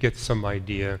 you get some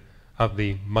idea of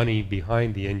the money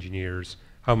behind the engineers,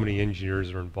 how many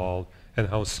engineers are involved, and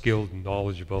how skilled and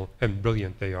knowledgeable and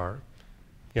brilliant they are.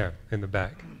 Yeah, in the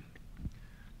back.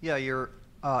 Yeah, your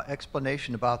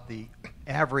explanation about the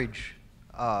average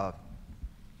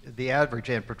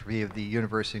entropy of the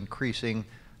universe increasing,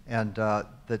 and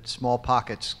that small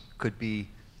pockets could be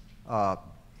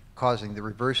causing the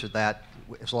reverse of that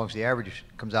as long as the average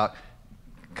comes out,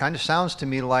 kind of sounds to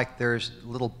me like there's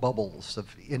little bubbles of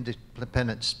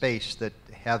independent space that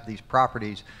have these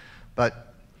properties.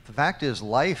 But the fact is,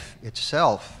 life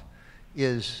itself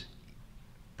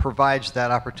provides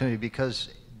that opportunity, because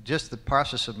just the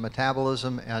process of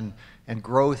metabolism and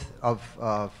growth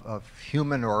of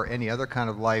human or any other kind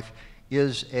of life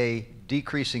is a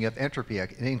decreasing of entropy, an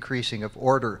increasing of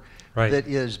order, right, that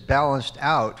is balanced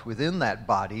out within that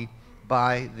body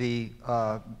by the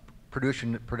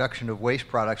production of waste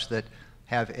products that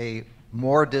have a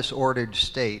more disordered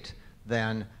state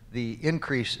than the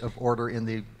increase of order in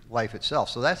the life itself.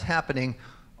 So that's happening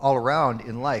all around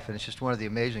in life, and it's just one of the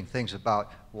amazing things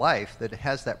about life, that it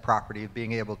has that property of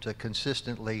being able to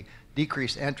consistently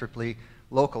decrease entropy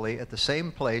locally at the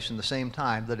same place in the same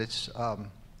time, that it's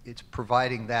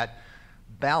providing that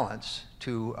balance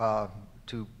to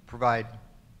provide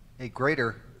a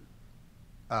greater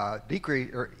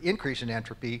decrease or increase in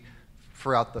entropy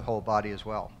throughout the whole body as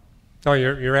well. Oh,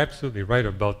 you're absolutely right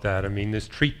about that. I mean, this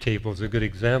treat table is a good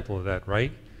example of that,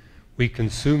 right? We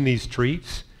consume these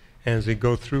treats, and as they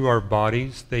go through our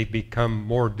bodies, they become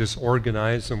more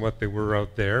disorganized than what they were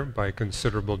out there by a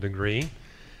considerable degree.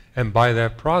 And by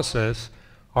that process,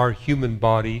 our human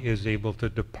body is able to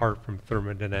depart from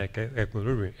thermodynamic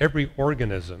equilibrium. Every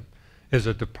organism is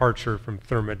a departure from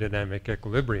thermodynamic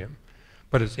equilibrium,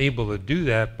 but it's able to do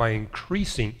that by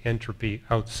increasing entropy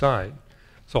outside.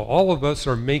 So all of us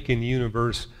are making the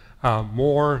universe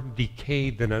more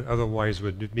decayed than it otherwise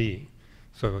would be.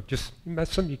 So just,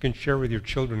 that's something you can share with your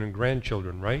children and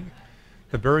grandchildren, right?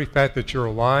 The very fact that you're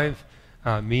alive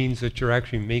means that you're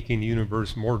actually making the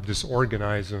universe more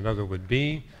disorganized than another would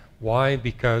be. Why?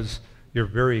 Because your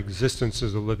very existence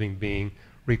as a living being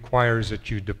requires that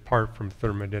you depart from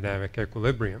thermodynamic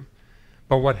equilibrium.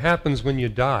 But what happens when you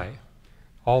die?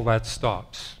 All that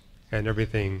stops, and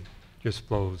everything just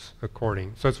flows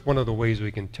according. So it's one of the ways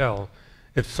we can tell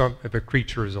if a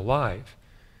creature is alive.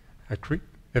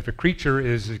 If a creature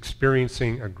is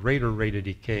experiencing a greater rate of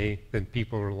decay than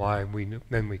people are alive,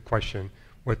 then we question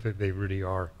whether they really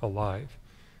are alive.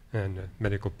 And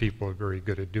medical people are very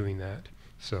good at doing that.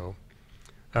 So,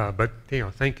 but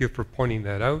thank you for pointing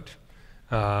that out.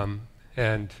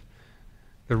 And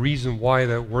the reason why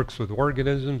that works with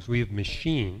organisms, we have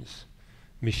machines.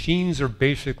 Machines are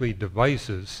basically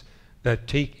devices that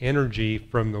take energy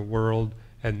from the world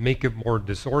and make it more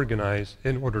disorganized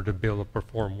in order to be able to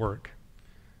perform work.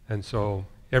 And so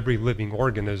every living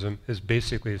organism is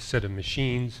basically a set of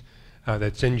machines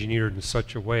that's engineered in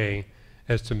such a way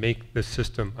as to make the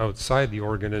system outside the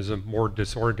organism more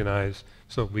disorganized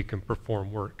so we can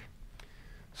perform work.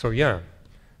 So yeah,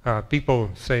 people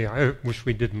say, I wish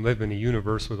we didn't live in a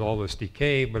universe with all this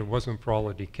decay, but if it wasn't for all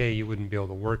the decay, you wouldn't be able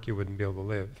to work, you wouldn't be able to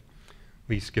live, at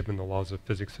least given the laws of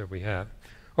physics that we have.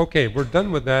 Okay, we're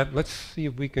done with that. Let's see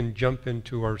if we can jump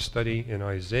into our study in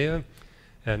Isaiah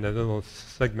and the little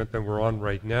segment that we're on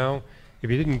right now. If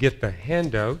you didn't get the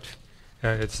handout,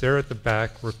 it's there at the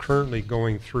back. We're currently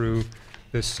going through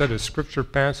this set of scripture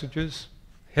passages,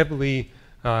 heavily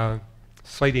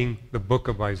citing the book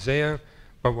of Isaiah,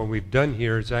 but what we've done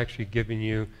here is actually giving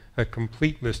you a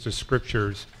complete list of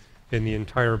scriptures in the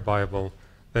entire Bible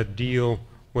that deal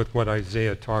with what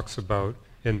Isaiah talks about,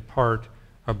 in part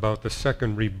about the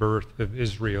second rebirth of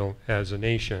Israel as a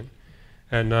nation.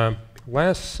 And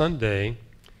last Sunday,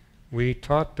 we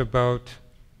talked about,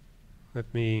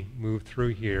 let me move through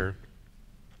here,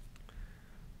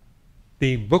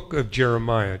 the book of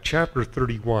Jeremiah, chapter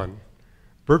 31.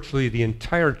 Virtually the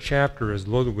entire chapter is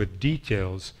loaded with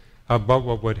details about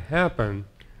what would happen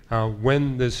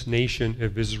when this nation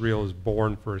of Israel is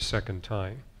born for a second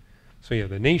time. So yeah,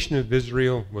 the nation of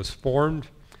Israel was formed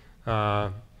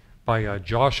by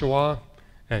Joshua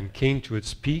and came to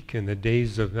its peak in the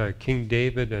days of King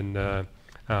David and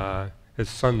his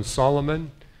son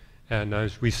Solomon. And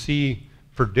as we see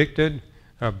predicted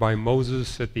by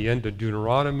Moses at the end of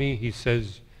Deuteronomy, he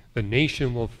says the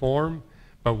nation will form,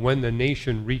 but when the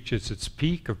nation reaches its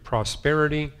peak of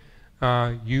prosperity,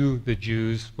 you, the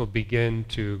Jews, will begin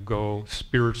to go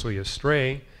spiritually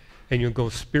astray, and you'll go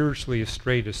spiritually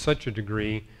astray to such a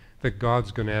degree that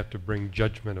God's going to have to bring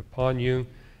judgment upon you,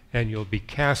 and you'll be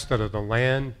cast out of the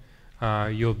land.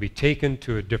 You'll be taken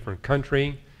to a different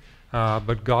country,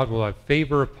 but God will have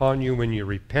favor upon you when you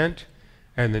repent,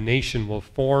 and the nation will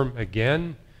form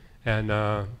again, and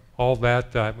all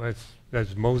that,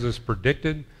 as Moses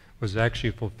predicted, was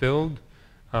actually fulfilled.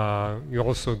 You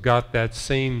also got that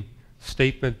same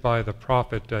statement by the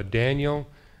prophet Daniel.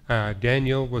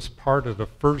 Daniel was part of the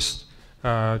first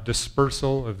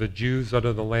dispersal of the Jews out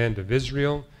of the land of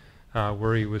Israel,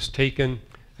 where he was taken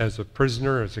as a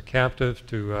prisoner, as a captive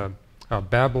to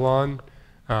Babylon,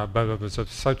 but it was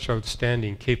of such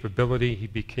outstanding capability, he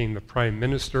became the prime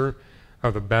minister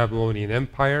of the Babylonian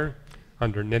Empire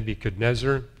under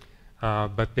Nebuchadnezzar.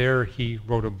 But there he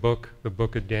wrote a book, the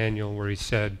book of Daniel, where he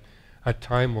said, a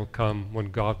time will come when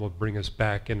God will bring us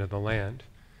back into the land.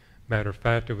 Matter of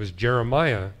fact, it was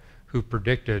Jeremiah who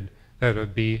predicted that it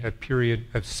would be a period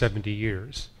of 70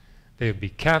 years. They would be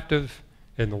captive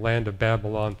in the land of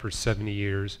Babylon for 70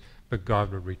 years, but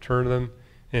God would return them.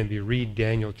 And if you read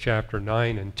Daniel chapter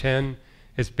 9 and 10,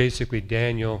 it's basically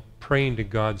Daniel praying to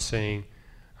God saying,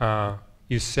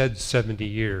 you said 70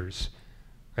 years.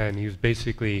 And he was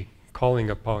basically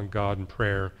calling upon God in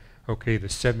prayer, okay, the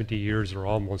 70 years are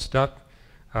almost up.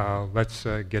 Let's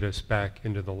get us back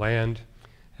into the land.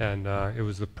 And it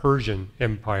was the Persian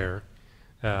Empire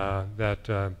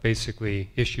that basically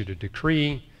issued a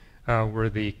decree where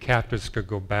the captives could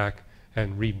go back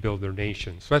and rebuild their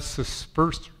nation. So that's the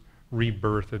first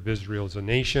rebirth of Israel as a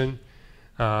nation.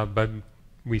 But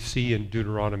we see in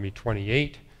Deuteronomy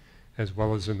 28, as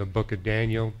well as in the book of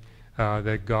Daniel,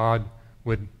 that God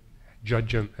would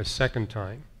judge them a second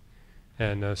time.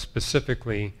 And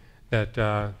specifically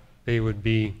that they would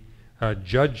be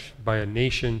judged by a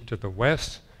nation to the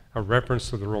west, a reference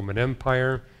to the Roman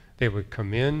Empire. They would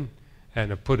come in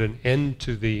and put an end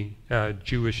to the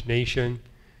Jewish nation,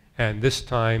 and this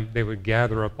time they would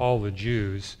gather up all the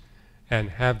Jews and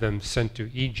have them sent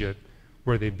to Egypt,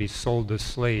 where they'd be sold as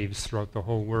slaves throughout the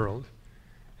whole world.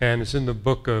 And it's in the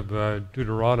book of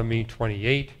Deuteronomy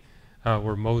 28,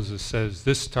 where Moses says,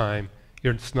 this time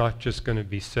it's not just going to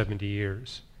be 70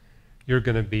 years. You're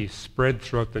going to be spread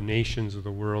throughout the nations of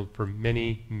the world for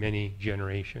many, many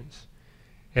generations.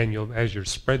 And as you're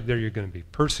spread there, you're going to be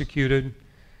persecuted,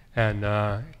 and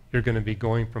you're going to be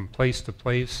going from place to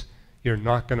place. You're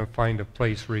not going to find a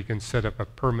place where you can set up a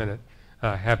permanent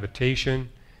habitation,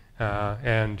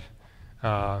 and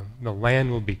the land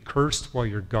will be cursed while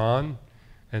you're gone.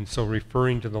 And so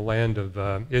referring to the land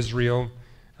of Israel,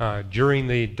 during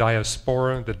the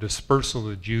diaspora, the dispersal of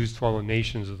the Jews to all the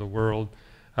nations of the world,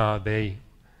 the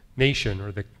nation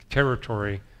or the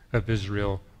territory of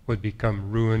Israel would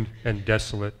become ruined and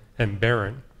desolate and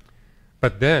barren.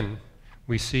 But then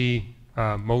we see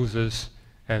Moses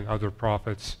and other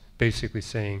prophets basically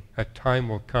saying a time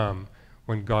will come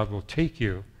when God will take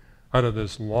you out of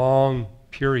this long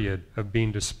period of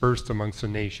being dispersed amongst the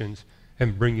nations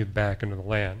and bring you back into the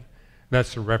land.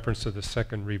 That's a reference to the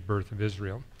second rebirth of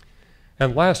Israel.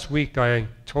 And last week I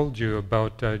told you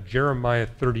about Jeremiah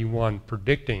 31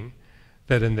 predicting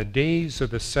that in the days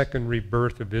of the second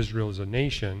rebirth of Israel as a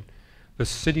nation, the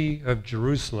city of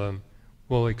Jerusalem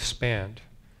will expand.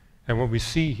 And what we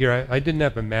see here, I didn't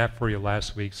have a map for you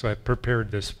last week, so I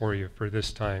prepared this for you for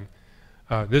this time.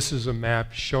 This is a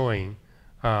map showing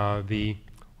the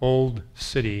old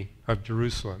city of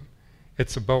Jerusalem.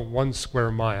 It's about 1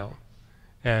 square mile,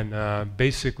 and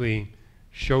basically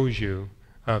shows you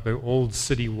the old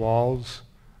city walls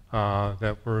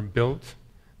that were built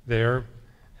there.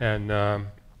 And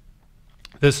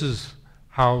this is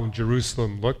how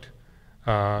Jerusalem looked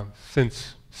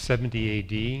since 70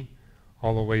 AD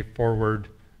all the way forward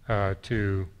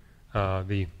to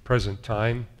the present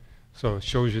time. So it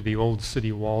shows you the old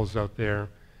city walls out there.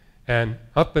 And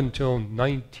up until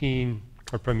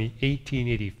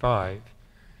 1885,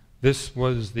 this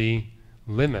was the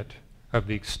limit of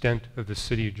the extent of the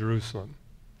city of Jerusalem.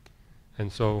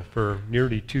 And so for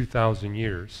nearly 2,000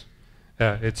 years,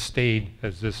 it stayed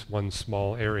as this one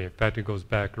small area. In fact, it goes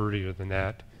back earlier than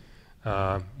that.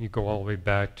 You go all the way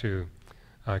back to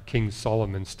King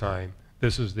Solomon's time.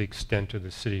 This is the extent of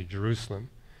the city of Jerusalem.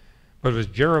 But it was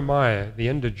Jeremiah, the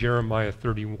end of Jeremiah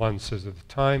 31 says, at the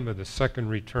time of the second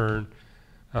return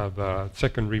of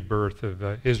second rebirth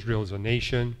of Israel as a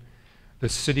nation, the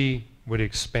city would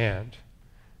expand,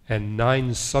 and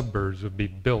 9 suburbs would be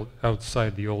built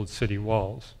outside the old city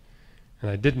walls.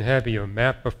 And I didn't have you a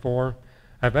map before.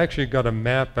 I've actually got a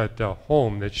map at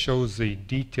home that shows the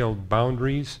detailed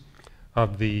boundaries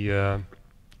of the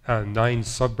 9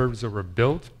 suburbs that were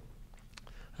built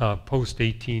post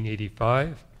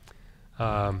 1885.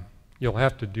 You'll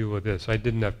have to deal with this. I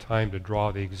didn't have time to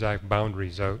draw the exact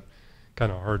boundaries out.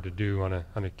 Kind of hard to do on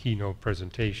a keynote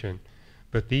presentation.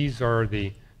 But these are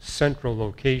the central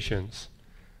locations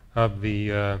of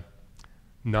the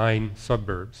 9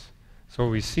 suburbs. So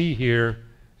what we see here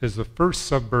is the first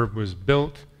suburb was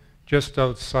built just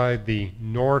outside the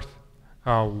north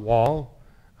wall,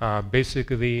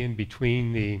 basically in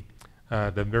between the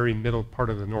very middle part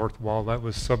of the north wall. That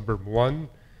was suburb 1,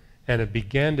 and it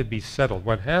began to be settled.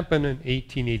 What happened in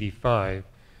 1885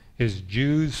 is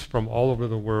Jews from all over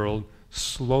the world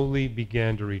slowly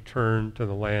began to return to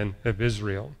the land of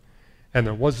Israel. And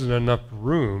there wasn't enough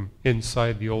room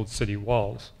inside the old city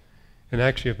walls. And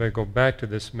actually, if I go back to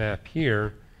this map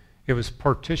here, it was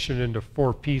partitioned into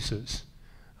 4 pieces.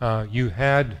 You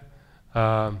had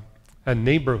a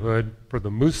neighborhood for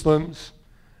the Muslims,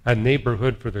 a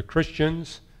neighborhood for the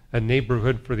Christians, a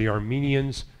neighborhood for the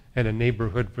Armenians, and a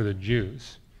neighborhood for the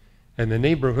Jews. And the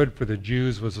neighborhood for the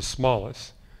Jews was the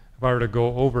smallest. If I were to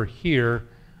go over here,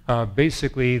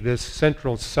 basically this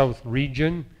central south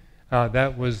region,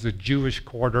 that was the Jewish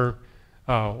quarter.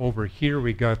 Over here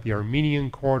we got the Armenian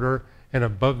quarter, and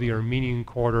above the Armenian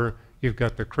quarter you've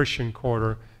got the Christian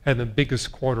quarter, and the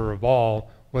biggest quarter of all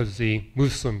was the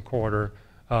Muslim quarter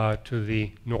to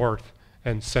the north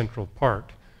and central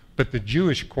part. But the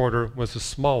Jewish quarter was the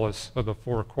smallest of the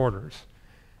 4 quarters.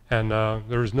 And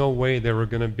there was no way they were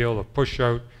going to be able to push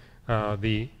out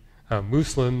the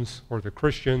Muslims or the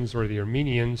Christians or the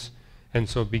Armenians. And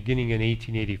so beginning in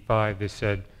 1885, they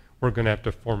said, we're going to have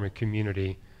to form a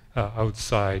community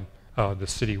outside the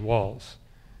city walls.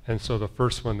 And so the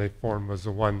first one they formed was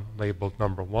the one labeled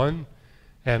number 1.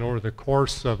 And over the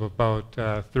course of about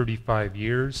 35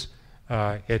 years,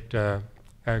 it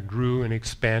grew and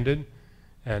expanded.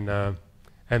 And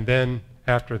then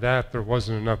after that, there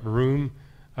wasn't enough room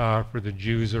for the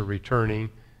Jews are returning.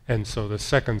 And so the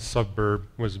second suburb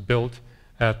was built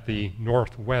at the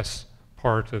northwest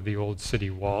part of the old city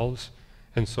walls.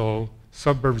 And so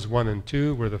suburbs 1 and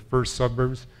 2 were the first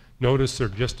suburbs. Notice they're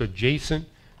just adjacent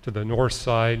to the north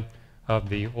side of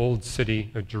the old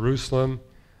city of Jerusalem.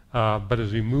 But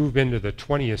as we move into the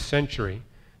 20th century,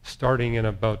 starting in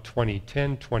about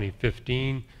 2010,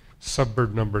 2015,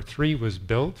 suburb number 3 was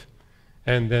built.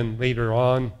 And then later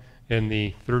on in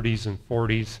the 30s and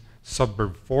 40s,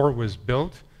 suburb 4 was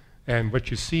built. And what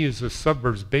you see is the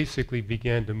suburbs basically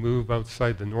began to move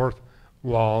outside the north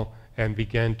wall and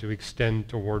began to extend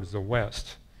towards the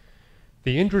west.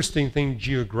 The interesting thing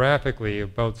geographically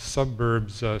about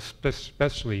suburbs,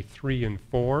 especially 3 and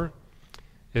 4,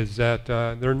 is that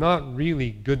they're not really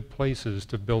good places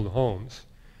to build homes.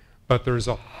 But there's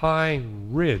a high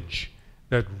ridge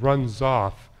that runs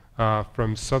off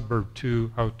from suburb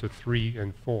 2 out to 3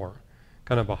 and 4.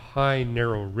 Kind of a high,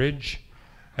 narrow ridge.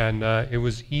 And it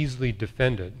was easily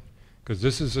defended, because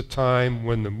this is a time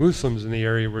when the Muslims in the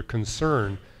area were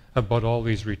concerned about all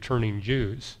these returning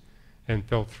Jews and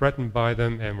felt threatened by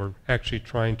them and were actually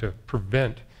trying to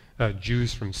prevent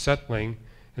Jews from settling.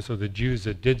 And so the Jews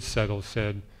that did settle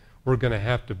said, we're going to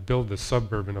have to build a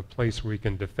suburb in a place where we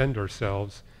can defend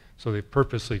ourselves. So they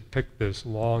purposely picked this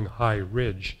long, high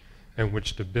ridge in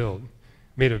which to build.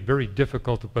 Made it very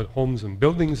difficult to put homes and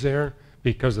buildings there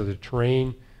because of the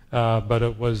terrain, but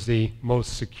it was the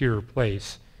most secure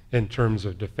place in terms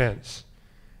of defense.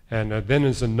 And then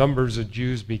as the numbers of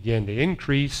Jews began to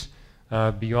increase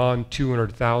beyond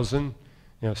 200,000,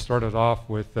 started off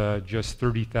with just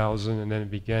 30,000, and then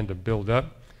it began to build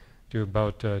up to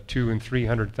about 200,000 and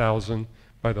 300,000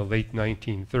 by the late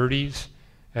 1930s.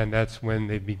 And that's when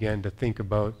they began to think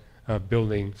about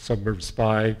building suburbs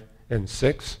 5 and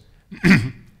 6.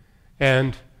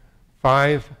 And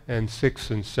 5 and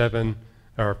 6 and 7,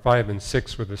 or 5 and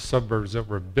 6 were the suburbs that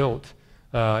were built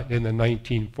in the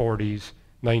 1940s,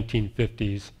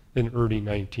 1950s, and early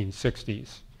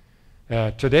 1960s.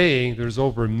 Today, there's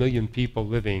over 1 million people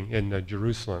living in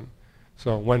Jerusalem.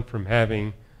 So it went from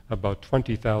having about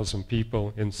 20,000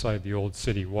 people inside the old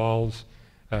city walls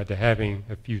to having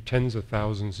a few tens of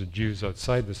thousands of Jews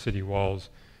outside the city walls.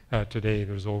 Today,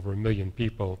 there's over 1 million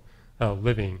people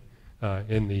living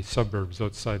in the suburbs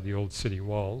outside the old city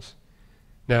walls.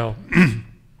 Now,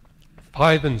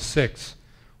 5 and 6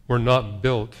 were not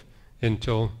built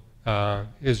until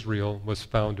Israel was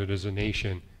founded as a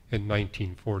nation in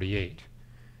 1948.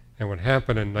 And what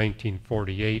happened in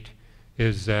 1948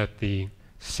 is that the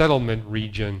settlement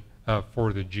region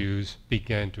for the Jews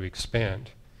began to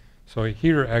expand. So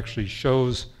here actually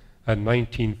shows a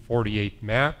 1948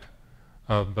 map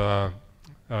of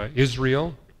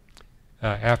Israel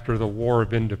after the War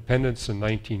of Independence in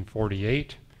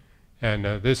 1948. And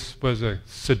this was a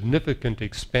significant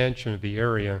expansion of the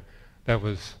area that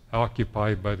was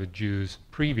occupied by the Jews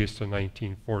previous to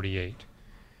 1948.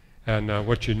 And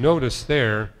what you notice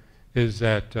there is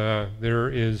that there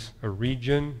is a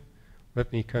region.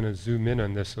 Let me kind of zoom in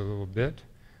on this a little bit.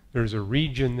 There's a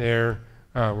region there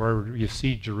where you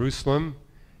see Jerusalem.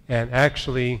 And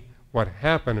actually what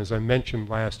happened, as I mentioned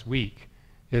last week,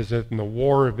 is that in the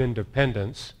War of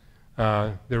Independence,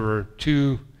 there were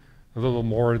a little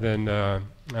more than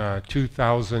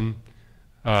 2,000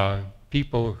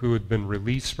 people who had been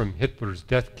released from Hitler's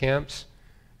death camps,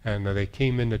 and they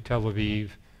came into Tel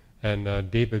Aviv,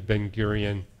 and David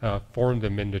Ben-Gurion formed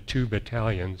them into 2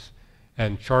 battalions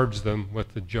and charged them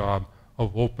with the job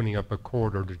of opening up a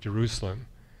corridor to Jerusalem.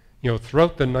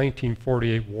 Throughout the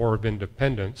 1948 War of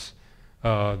Independence,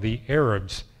 the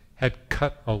Arabs had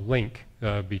cut a link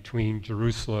between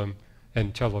Jerusalem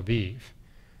and Tel Aviv.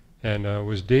 And it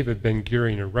was David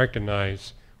Ben-Gurion who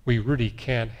recognized we really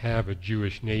can't have a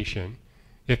Jewish nation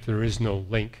if there is no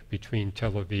link between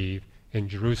Tel Aviv and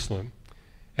Jerusalem.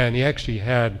 And he actually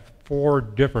had 4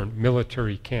 different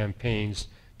military campaigns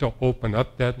to open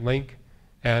up that link,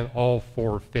 and all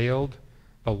 4 failed.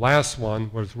 The last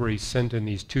one was where he sent in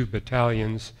these 2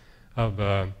 battalions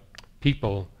of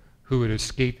people who had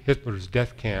escaped Hitler's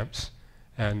death camps,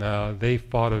 and they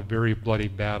fought a very bloody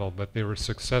battle, but they were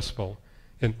successful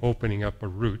in opening up a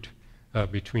route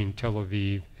between Tel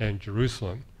Aviv and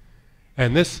Jerusalem.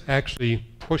 And this actually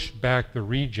pushed back the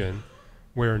region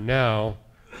where now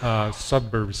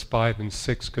suburbs 5 and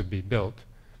 6 could be built.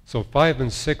 So 5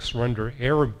 and 6 were under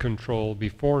Arab control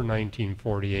before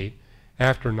 1948.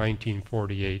 After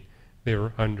 1948, they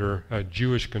were under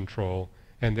Jewish control,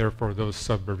 and therefore those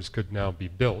suburbs could now be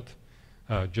built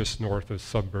just north of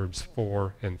suburbs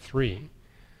 4 and 3.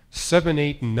 7,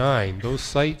 8, and 9, those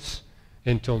sites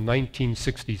until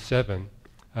 1967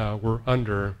 were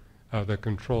under the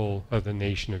control of the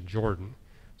nation of Jordan.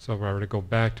 So if I were to go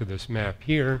back to this map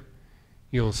here,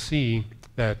 you'll see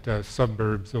that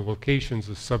suburbs, the locations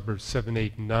of suburbs 7,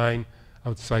 8, and 9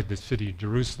 outside the city of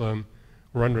Jerusalem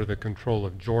were under the control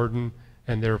of Jordan,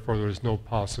 and therefore there was no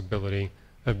possibility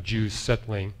of Jews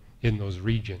settling in those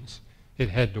regions. It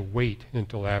had to wait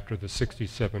until after the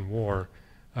 67 war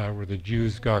where the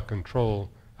Jews got control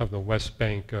of the West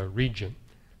Bank region.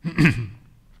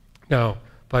 Now,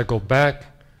 if I go back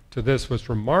to this, what's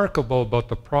remarkable about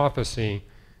the prophecy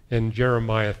in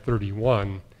Jeremiah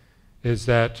 31 is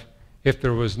that if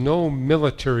there was no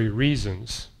military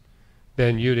reasons,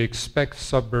 then you'd expect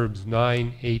suburbs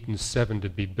 9, 8, and 7 to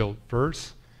be built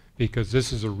first, because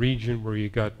this is a region where you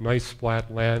got nice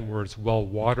flat land where it's well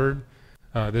watered.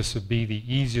 This would be the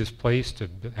easiest place to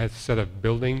set up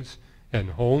buildings and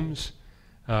homes.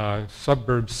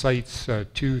 Suburb sites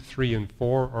 2, 3, and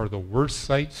 4 are the worst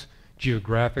sites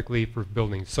geographically for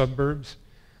building suburbs,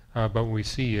 but what we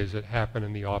see is it happened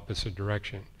in the opposite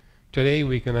direction. Today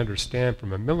we can understand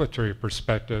from a military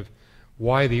perspective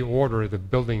why the order of the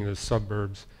building of the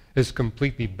suburbs is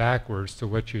completely backwards to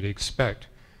what you'd expect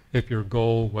if your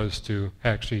goal was to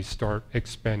actually start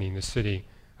expanding the city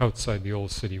outside the old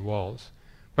city walls.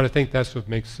 But I think that's what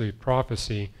makes the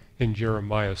prophecy in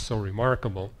Jeremiah so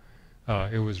remarkable.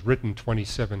 It was written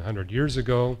 2,700 years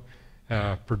ago,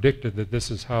 predicted that this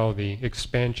is how the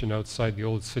expansion outside the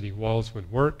old city walls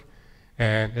would work,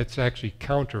 and it's actually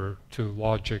counter to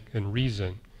logic and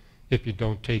reason if you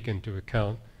don't take into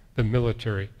account the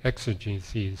military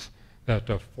exigencies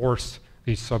that force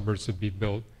these suburbs to be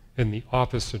built in the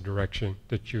opposite direction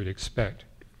that you would expect.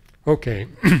 Okay,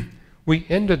 we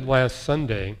ended last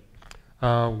Sunday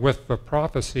with the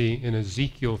prophecy in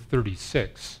Ezekiel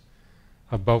 36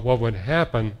 about what would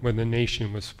happen when the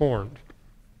nation was formed,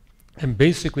 and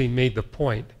basically made the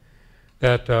point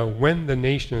that when the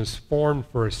nation is formed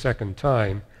for a second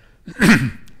time,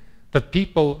 the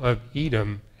people of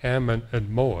Edom, Ammon, and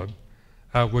Moab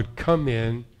would come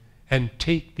in and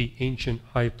take the ancient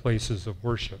high places of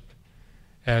worship.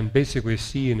 And basically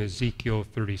see in Ezekiel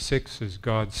 36 is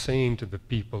God saying to the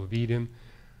people of Edom,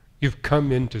 you've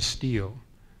come in to steal,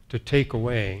 to take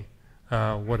away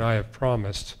what I have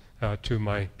promised to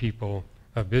my people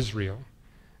of Israel.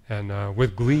 And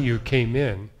with glee you came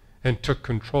in and took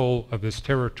control of this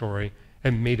territory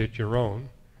and made it your own.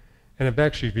 And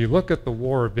if you look at the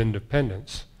War of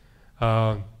Independence,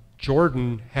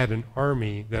 Jordan had an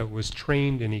army that was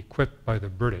trained and equipped by the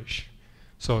British.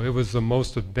 So it was the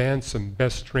most advanced and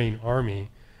best trained army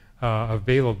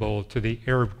available to the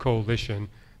Arab coalition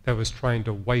that was trying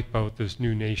to wipe out this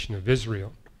new nation of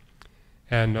Israel.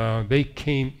 And they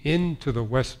came into the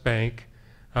West Bank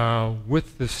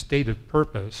with the stated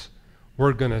purpose,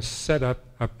 we're going to set up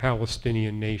a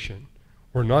Palestinian nation.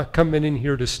 We're not coming in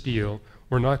here to steal.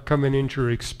 We're not coming in to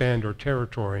expand our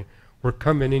territory. We're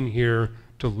coming in here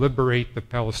to liberate the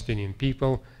Palestinian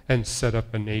people and set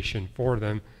up a nation for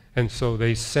them. And so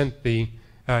they sent the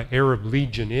Arab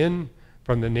Legion in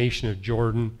from the nation of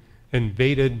Jordan,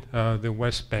 invaded the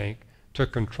West Bank,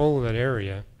 took control of that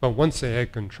area. But once they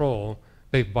had control,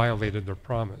 they violated their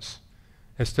promise.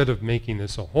 Instead of making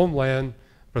this a homeland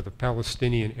for the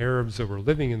Palestinian Arabs that were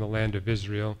living in the land of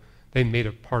Israel, they made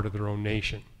it part of their own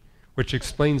nation, which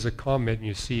explains a comment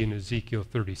you see in Ezekiel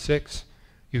 36.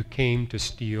 You came to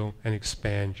steal and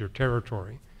expand your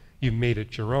territory. You made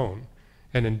it your own.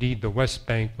 And indeed, the West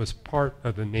Bank was part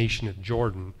of the nation of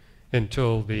Jordan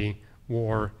until the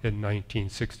war in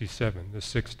 1967, the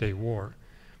Six-Day War.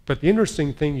 But the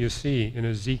interesting thing you see in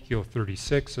Ezekiel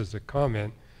 36 is a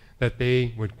comment that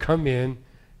they would come in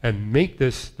and make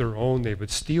this their own. They would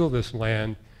steal this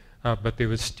land, but they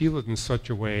would steal it in such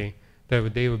a way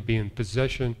that they would be in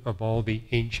possession of all the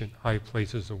ancient high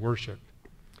places of worship.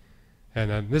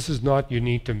 And this is not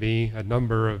unique to me. A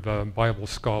number of Bible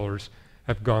scholars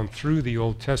have gone through the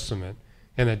Old Testament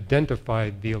and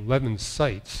identified the 11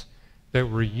 sites that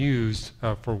were used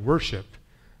for worship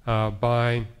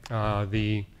by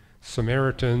the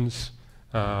Samaritans,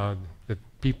 the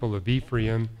people of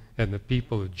Ephraim, and the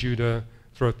people of Judah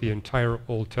throughout the entire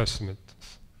Old Testament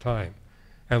time.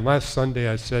 And last Sunday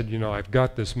I said, I've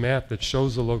got this map that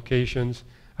shows the locations.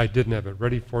 I didn't have it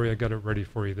ready for you. I got it ready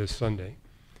for you this Sunday.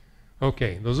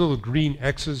 Okay, those little green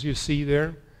X's you see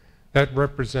there, that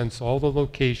represents all the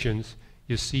locations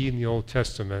you see in the Old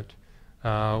Testament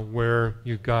where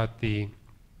you've got the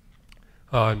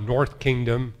North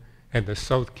Kingdom and the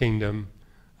South Kingdom.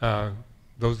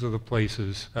 Those are the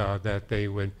places that they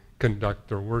would conduct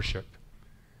their worship.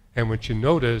 And what you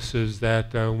notice is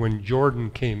that when Jordan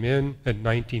came in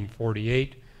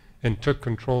 1948 and took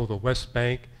control of the West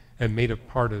Bank and made it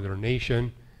part of their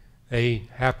nation, they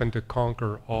happened to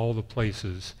conquer all the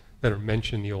places that are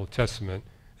mentioned in the Old Testament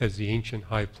as the ancient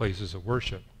high places of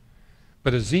worship.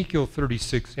 But Ezekiel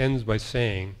 36 ends by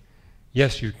saying,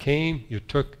 yes, you came, you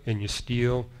took, and you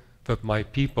steal, but my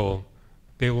people,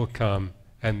 they will come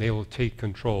and they will take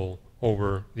control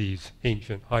over these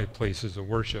ancient high places of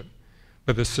worship.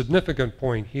 But the significant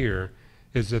point here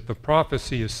is that the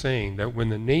prophecy is saying that when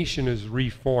the nation is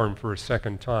reformed for a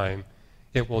second time,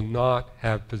 it will not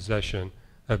have possession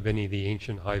of any of the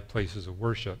ancient high places of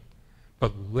worship.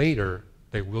 But later,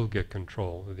 they will get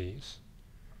control of these.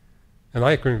 And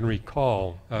I can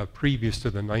recall, previous to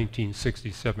the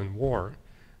 1967 war,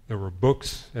 there were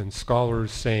books and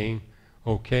scholars saying,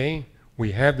 okay,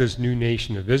 we have this new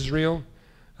nation of Israel.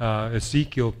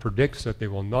 Ezekiel predicts that they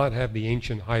will not have the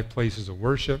ancient high places of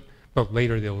worship, but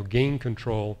later they will gain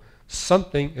control.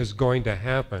 Something is going to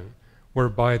happen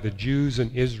whereby the Jews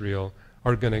in Israel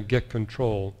are going to get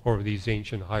control over these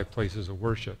ancient high places of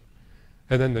worship.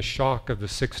 And then the shock of the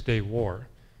Six-Day War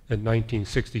in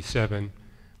 1967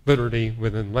 literally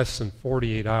within less than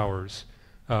 48 hours,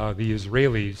 the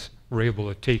Israelis were able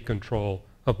to take control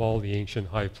of all the ancient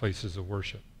high places of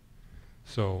worship.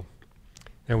 So,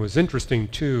 and what's interesting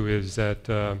too is that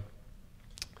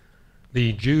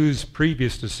the Jews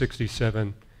previous to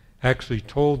 67 actually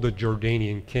told the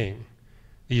Jordanian king,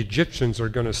 the Egyptians are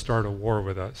going to start a war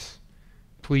with us.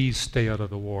 Please stay out of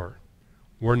the war.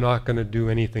 We're not going to do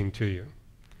anything to you.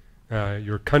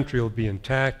 Your country will be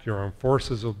intact, your armed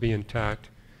forces will be intact,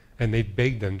 and they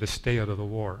begged them to stay out of the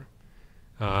war.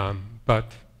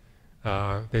 But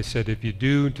they said, if you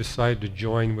do decide to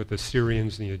join with the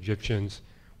Syrians and the Egyptians,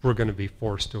 we're going to be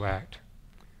forced to act.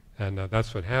 And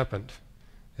that's what happened,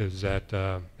 is that,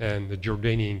 and the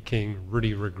Jordanian king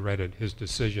really regretted his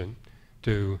decision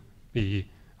to be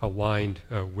aligned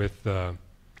with the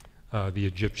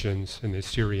Egyptians and the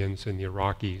Syrians and the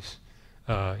Iraqis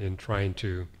in trying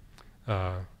to,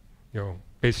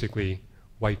 basically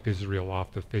wipe Israel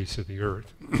off the face of the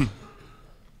earth.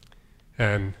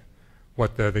 And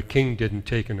what the king didn't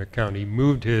take into account, he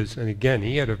moved his, and again,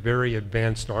 he had a very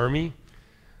advanced army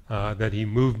that he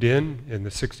moved in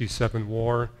the 67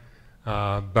 war,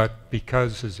 but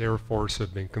because his air force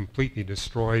had been completely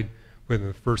destroyed within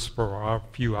the first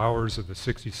few hours of the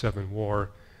 67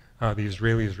 war, the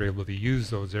Israelis were able to use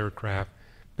those aircraft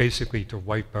basically to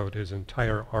wipe out his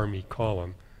entire army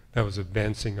column that was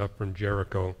advancing up from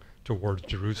Jericho towards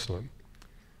Jerusalem.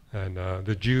 And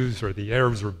the Jews or the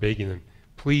Arabs were begging them,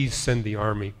 please send the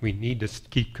army. We need to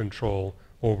keep control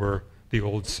over the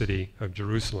old city of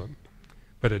Jerusalem.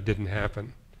 But it didn't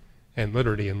happen. And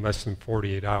literally in less than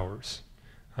 48 hours,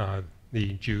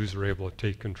 the Jews were able to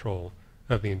take control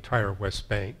of the entire West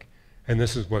Bank. And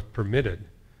this is what permitted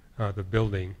the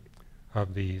building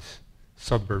of these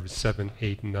suburbs 7,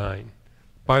 8, and 9.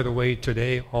 By the way,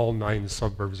 today all 9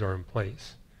 suburbs are in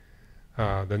place.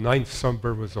 The 9th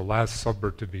suburb was the last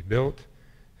suburb to be built,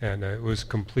 and it was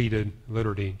completed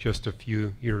literally just a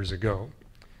few years ago.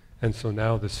 And so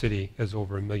now the city has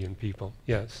over 1 million people.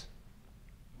 Yes?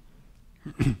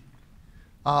 I'm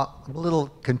a little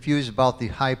confused about the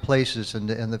high places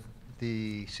and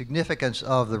the significance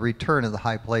of the return of the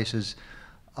high places,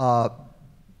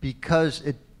 because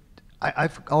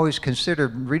I've always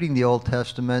considered, reading the Old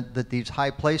Testament, that these high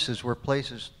places were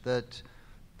places that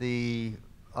the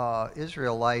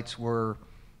Israelites were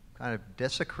kind of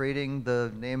desecrating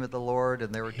the name of the Lord,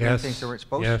 and they were doing things they weren't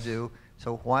supposed to do.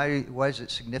 So why is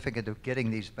it significant of getting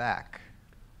these back?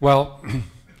 Well,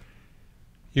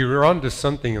 you're onto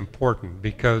something important,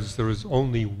 because there was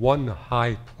only one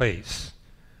high place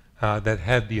that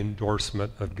had the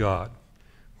endorsement of God,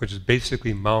 which is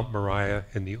basically Mount Moriah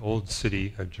in the old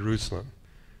city of Jerusalem.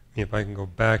 If I can go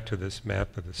back to this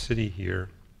map of the city here,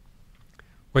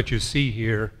 what you see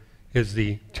here is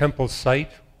the temple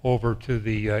site over to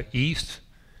the east,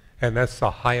 and that's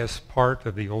the highest part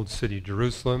of the old city of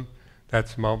Jerusalem.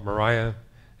 That's Mount Moriah,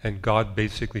 and God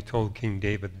basically told King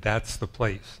David, that's the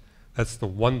place. That's the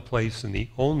one place and the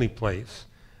only place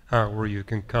where you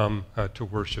can come to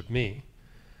worship me.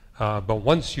 But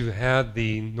once you had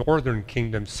the northern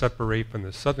kingdom separate from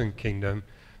the southern kingdom,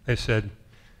 they said,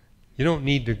 you don't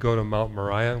need to go to Mount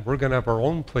Moriah. We're going to have our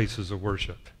own places of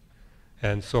worship.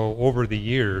 And so over the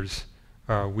years,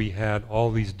 we had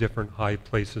all these different high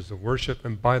places of worship.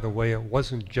 And by the way, it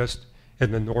wasn't just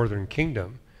in the northern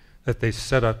kingdom that they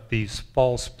set up these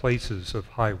false places of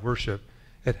high worship.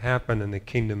 It happened in the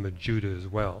kingdom of Judah as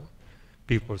well.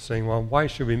 People are saying, well, why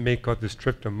should we make out this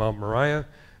trip to Mount Moriah?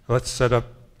 Let's set up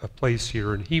a place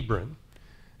here in Hebron.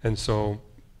 And so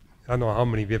I don't know how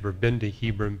many of you have ever been to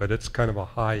Hebron, but it's kind of a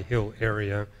high hill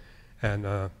area,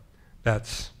 and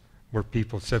that's where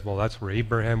people said, well, that's where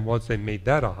Abraham was. They made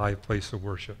that a high place of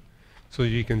worship. So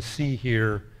you can see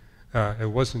here, it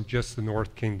wasn't just the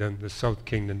north kingdom, the south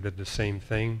kingdom did the same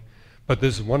thing. But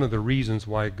this is one of the reasons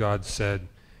why God said,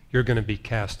 you're going to be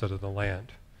cast out of the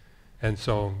land. And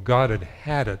so God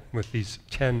had it with these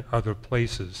 10 other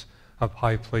places of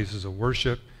high places of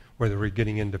worship where they were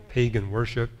getting into pagan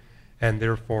worship, and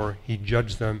therefore he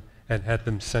judged them and had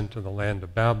them sent to the land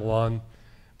of Babylon.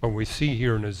 But we see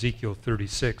here in Ezekiel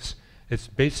 36, it's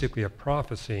basically a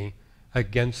prophecy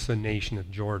against the nation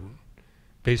of Jordan,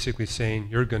 basically saying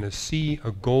you're going to see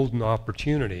a golden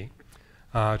opportunity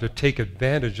to take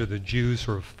advantage of the Jews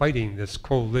who are fighting this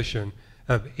coalition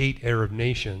of 8 Arab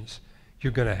nations.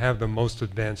 You're going to have the most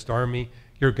advanced army.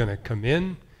 You're going to come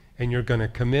in, and you're going to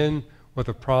come in with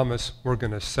a promise, we're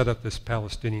going to set up this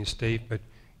Palestinian state, but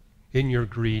in your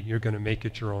greed, you're going to make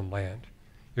it your own land.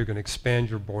 You're going to expand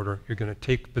your border. You're going to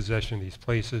take possession of these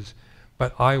places,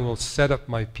 but I will set up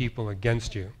my people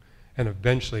against you, and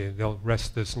eventually they'll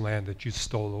wrest this land that you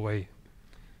stole away.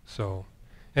 So,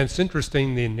 And it's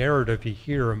interesting, the narrative you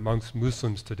hear amongst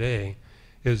Muslims today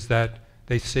is that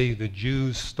they say the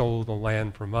Jews stole the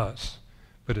land from us.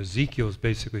 But Ezekiel is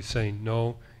basically saying,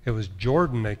 no, it was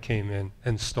Jordan that came in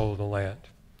and stole the land.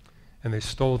 And they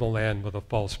stole the land with a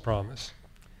false promise.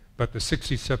 But the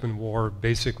 67 war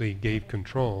basically gave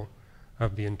control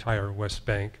of the entire West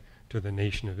Bank to the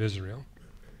nation of Israel.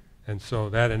 And so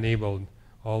that enabled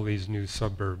all these new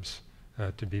suburbs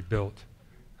to be built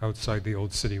outside the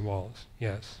old city walls.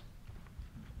 Yes?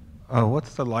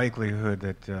 What's the likelihood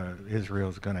that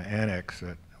Israel's going to annex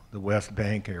the West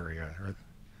Bank area? Or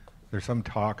there's some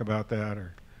talk about that?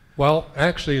 Or? Well,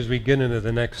 actually, as we get into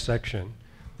the next section,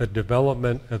 the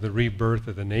development of the rebirth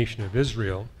of the nation of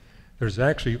Israel, there's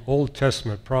actually Old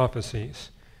Testament prophecies.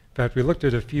 In fact, we looked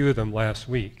at a few of them last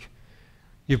week.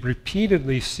 You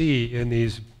repeatedly see in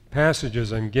these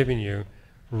passages I'm giving you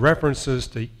references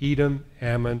to Edom,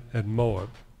 Ammon, and Moab.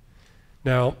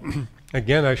 Now,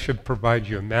 again, I should provide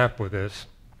you a map with this.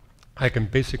 I can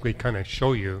basically kind of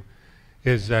show you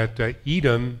is that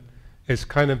Edom is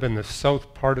kind of in the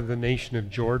south part of the nation of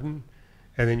Jordan,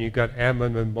 and then you've got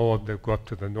Ammon and Moab that go up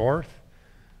to the north.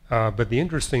 But the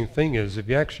interesting thing is, if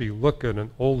you actually look at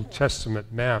an Old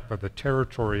Testament map of the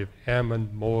territory of Ammon,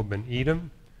 Moab, and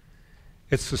Edom,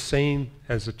 it's the same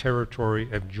as the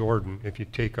territory of Jordan if you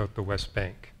take out the West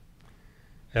Bank.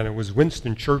 And it was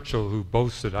Winston Churchill who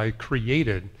boasted, I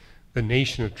created the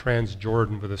nation of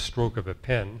Transjordan with a stroke of a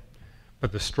pen,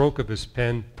 but the stroke of his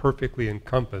pen perfectly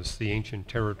encompassed the ancient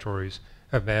territories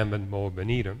of Ammon, Moab, and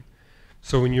Edom.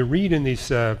 So when you read in these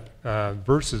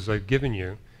verses I've given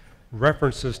you,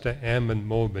 references to Ammon,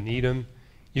 Moab, and Edom,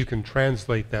 you can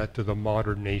translate that to the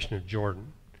modern nation of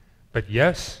Jordan. But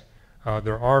yes,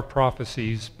 there are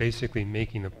prophecies basically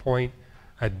making the point,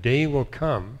 a day will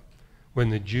come when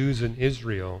the Jews in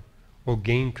Israel will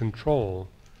gain control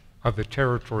of the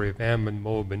territory of Ammon,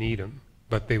 Moab, and Edom,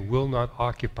 but they will not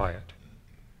occupy it,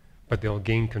 but they'll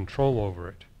gain control over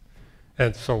it.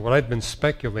 And so what I've been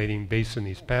speculating based on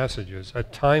these passages, a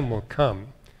time will come,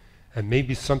 and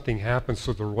maybe something happens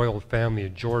to the royal family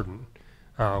of Jordan,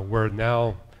 where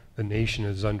now the nation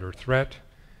is under threat,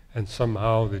 and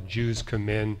somehow the Jews come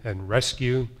in and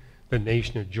rescue the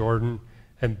nation of Jordan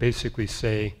and basically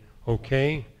say,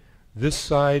 okay, this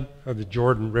side of the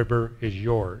Jordan River is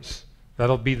yours.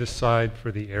 That'll be the side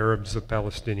for the Arabs, the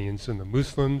Palestinians, and the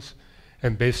Muslims,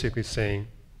 and basically saying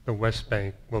the West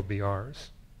Bank will be ours.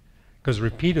 Because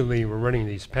repeatedly we're running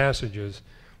these passages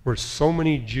where so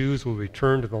many Jews will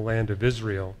return to the land of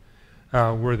Israel,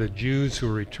 where the Jews who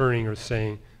are returning are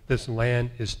saying, this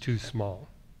land is too small.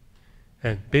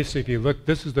 And basically, if you look,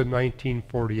 this is the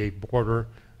 1948 border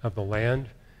of the land.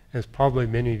 As probably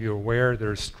many of you are aware,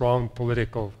 there's strong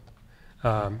political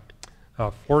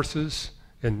forces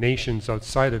and nations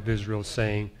outside of Israel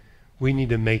saying, we need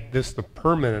to make this the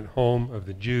permanent home of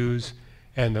the Jews,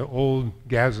 and the old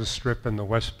Gaza Strip and the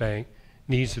West Bank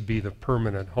needs to be the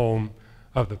permanent home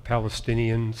of the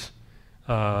Palestinians.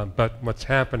 But what's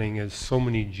happening is so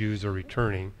many Jews are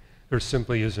returning, there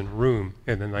simply isn't room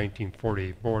in the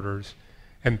 1948 borders.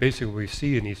 And basically what we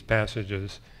see in these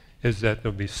passages is that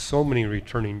there'll be so many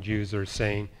returning Jews that are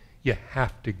saying, you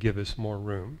have to give us more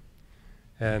room.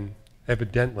 And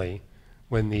evidently,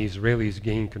 when the Israelis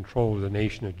gain control of the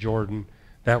nation of Jordan,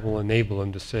 that will enable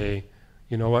them to say,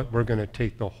 you know what, we're going to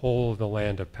take the whole of the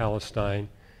land of Palestine.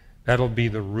 That'll be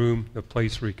the room, the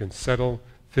place where you can settle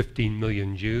 15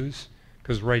 million Jews.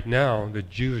 Because right now, the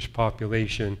Jewish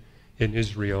population in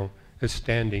Israel is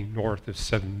standing north of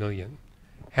 7 million.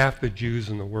 Half the Jews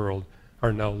in the world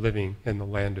are now living in the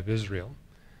land of Israel.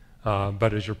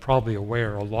 But as you're probably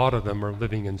aware, a lot of them are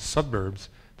living in suburbs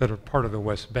that are part of the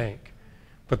West Bank.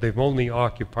 But they've only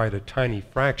occupied a tiny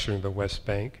fraction of the West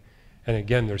Bank. And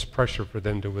again, there's pressure for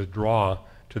them to withdraw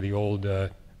to the old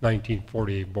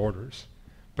 1948 borders.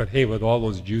 But hey, with all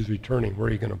those Jews returning, where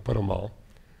are you going to put them all?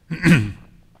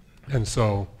 And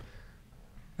so,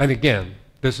 and again,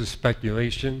 this is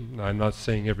speculation. I'm not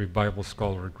saying every Bible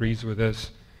scholar agrees with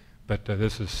this, but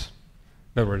this is,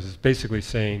 in other words, it's basically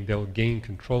saying they'll gain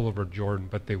control over Jordan,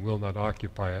 but they will not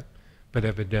occupy it. But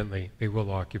evidently, they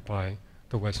will occupy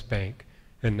the West Bank,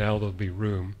 and now there'll be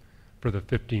room for the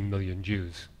 15 million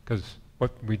Jews. Because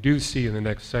what we do see in the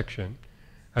next section,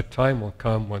 a time will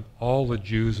come when all the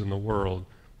Jews in the world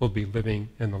will be living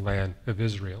in the land of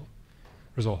Israel.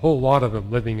 There's a whole lot of them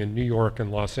living in New York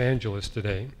and Los Angeles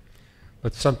today,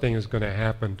 but something is going to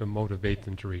happen to motivate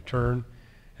them to return.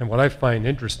 And what I find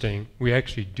interesting, we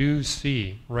actually do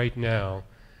see right now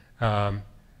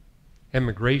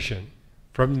immigration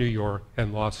from New York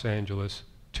and Los Angeles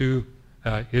to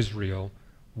Israel.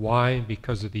 Why?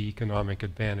 Because of the economic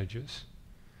advantages.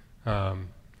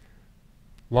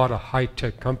 A lot of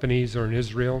high-tech companies are in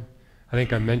Israel. I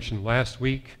think I mentioned last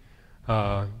week,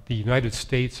 the United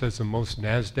States has the most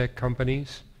NASDAQ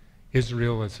companies.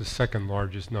 Israel has the second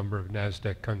largest number of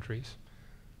NASDAQ countries.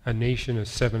 A nation of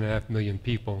 7.5 million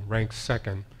people ranks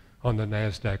second on the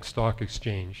NASDAQ stock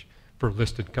exchange for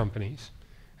listed companies.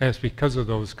 And it's because of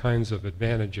those kinds of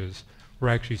advantages we're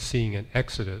actually seeing an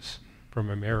exodus from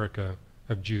America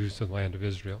of Jews to the land of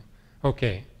Israel.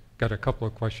 Okay, got a couple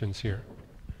of questions here.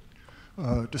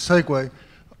 To segue,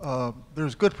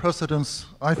 there's good precedence,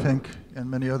 I think, and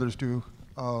many others do,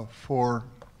 for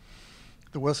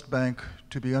the West Bank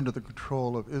to be under the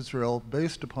control of Israel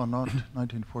based upon not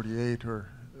 1948 or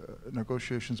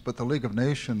negotiations, but the League of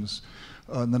Nations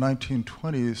in the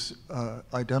 1920s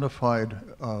identified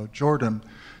Jordan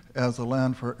as a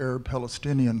land for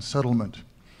Arab-Palestinian settlement.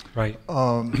 Right.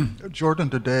 Jordan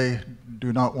today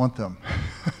do not want them.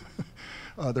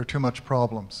 There are too much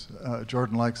problems.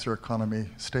 Jordan likes their economy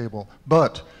stable.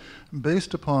 But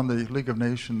based upon the League of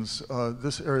Nations,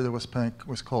 this area of the West Bank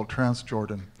was called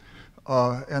Transjordan.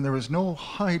 And there was no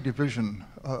high division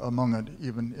among it,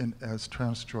 even as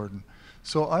Transjordan.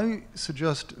 So I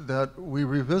suggest that we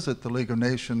revisit the League of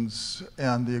Nations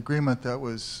and the agreement that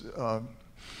was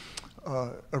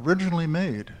originally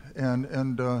made, and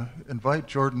invite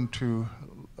Jordan to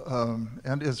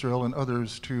and Israel and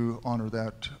others to honor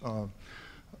that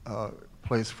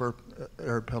place for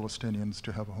Arab Palestinians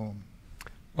to have a home.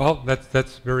 Well,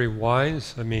 that's very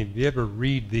wise. I mean, if you ever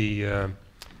read the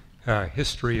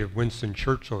history of Winston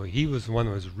Churchill, he was the one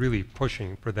who was really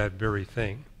pushing for that very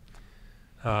thing.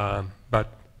 But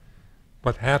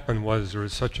what happened was there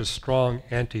was such a strong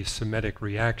anti-Semitic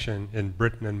reaction in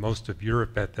Britain and most of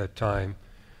Europe at that time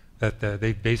that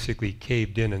they basically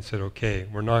caved in and said, okay,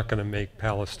 we're not going to make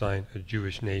Palestine a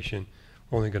Jewish nation.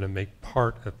 We're only going to make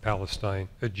part of Palestine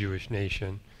a Jewish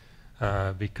nation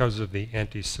because of the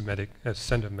anti-Semitic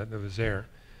sentiment that was there.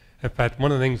 In fact,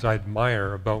 one of the things I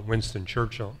admire about Winston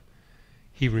Churchill,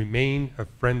 he remained a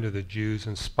friend of the Jews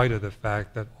in spite of the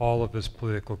fact that all of his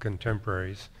political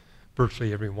contemporaries,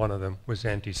 virtually every one of them, was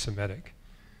anti-Semitic.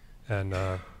 And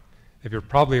if you're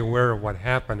probably aware of what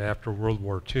happened after World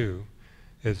War II,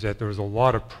 is that there was a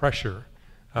lot of pressure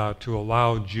to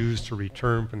allow Jews to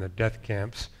return from the death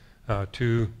camps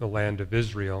to the land of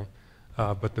Israel,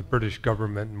 but the British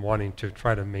government, wanting to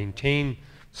try to maintain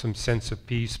some sense of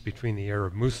peace between the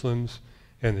Arab Muslims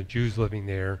and the Jews living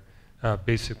there,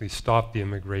 basically stopped the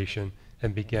immigration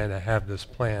and began to have this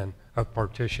plan of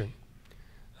partition.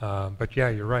 But yeah,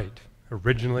 you're right.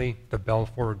 Originally, the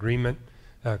Balfour Agreement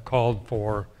called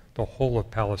for the whole of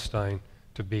Palestine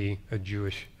to be a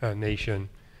Jewish nation,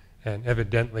 and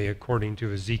evidently, according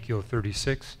to Ezekiel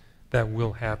 36, that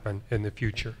will happen in the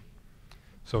future.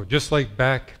 So just like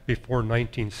back before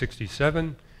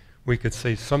 1967, we could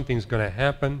say something's going to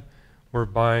happen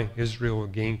whereby Israel will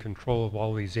gain control of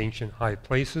all these ancient high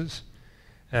places,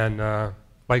 and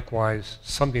likewise,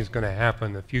 something's going to happen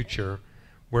in the future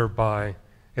whereby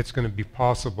it's going to be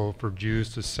possible for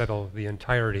Jews to settle the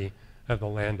entirety of the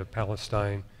land of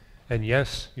Palestine. And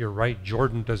yes, you're right,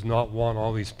 Jordan does not want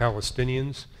all these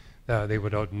Palestinians. They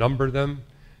would outnumber them,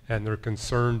 and they're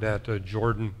concerned that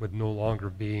Jordan would no longer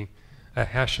be a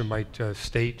Hashemite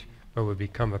state, but would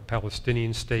become a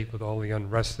Palestinian state with all the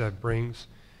unrest that brings.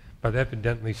 But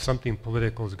evidently something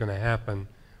political is going to happen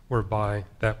whereby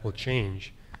that will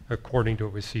change, according to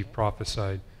what we see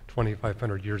prophesied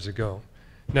 2,500 years ago.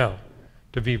 Now,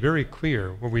 to be very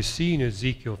clear, what we see in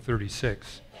Ezekiel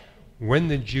 36, when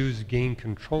the Jews gain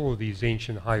control of these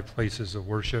ancient high places of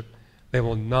worship, they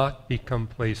will not become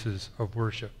places of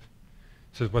worship.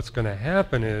 So what's going to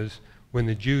happen is, when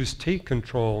the Jews take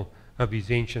control of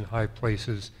these ancient high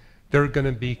places, they're going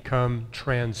to become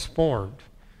transformed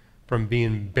from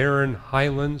being barren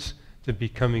highlands to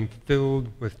becoming filled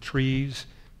with trees.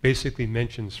 Basically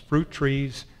mentions fruit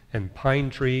trees and pine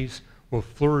trees will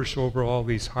flourish over all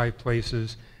these high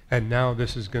places, and now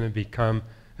this is going to become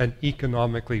an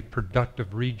economically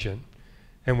productive region.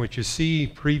 And what you see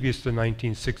previous to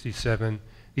 1967,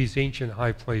 these ancient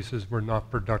high places were not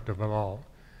productive at all.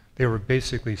 They were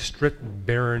basically stripped,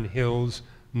 barren hills.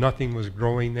 Nothing was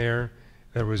growing there.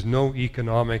 There was no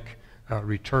economic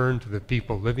return to the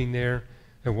people living there.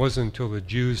 It wasn't until the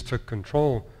Jews took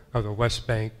control of the West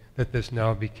Bank that this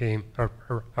now became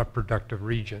a productive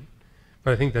region.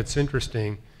 But I think that's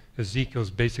interesting. Ezekiel's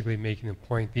basically making the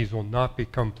point, these will not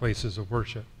become places of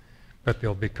worship, but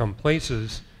they'll become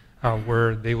places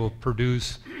where they will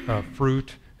produce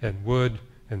fruit and wood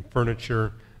and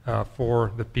furniture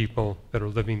for the people that are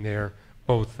living there,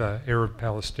 both Arab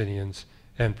Palestinians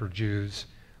and for Jews.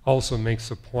 Also makes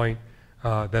the point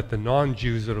that the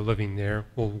non-Jews that are living there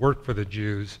will work for the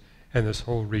Jews, and this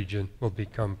whole region will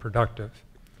become productive.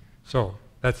 So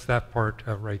that's that part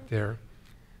right there.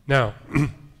 Now,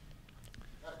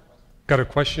 got a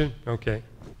question? Okay.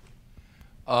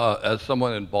 As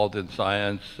someone involved in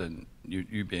science, and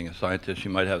you being a scientist,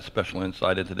 you might have special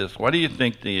insight into this. Why do you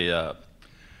think there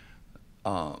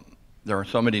are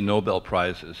so many Nobel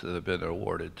Prizes that have been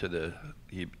awarded to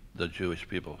the Jewish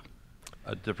people,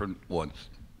 different ones?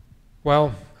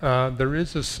 Well, there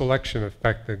is a selection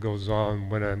effect that goes on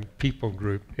when a people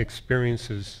group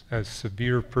experiences a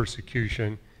severe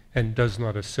persecution and does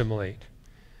not assimilate.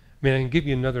 I mean, I can give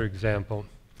you another example.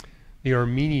 The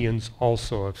Armenians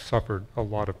also have suffered a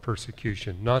lot of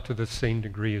persecution, not to the same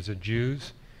degree as the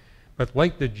Jews, but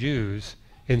like the Jews,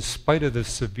 in spite of the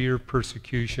severe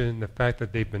persecution, the fact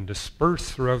that they've been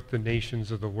dispersed throughout the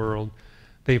nations of the world,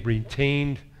 they've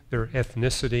retained their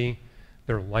ethnicity,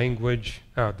 their language,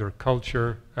 their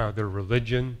culture, their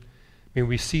religion. I mean,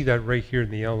 we see that right here in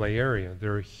the LA area.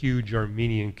 There are huge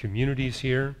Armenian communities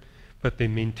here, but they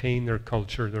maintain their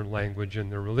culture, their language,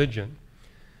 and their religion.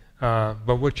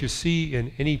 But what you see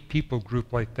in any people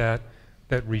group like that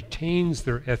retains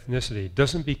their ethnicity,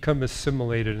 doesn't become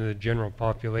assimilated in the general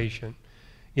population,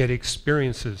 yet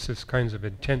experiences this kinds of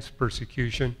intense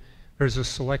persecution, there's a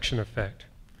selection effect.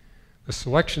 The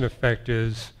selection effect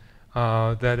is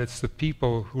that it's the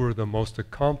people who are the most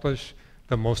accomplished,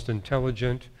 the most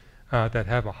intelligent, that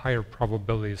have a higher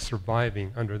probability of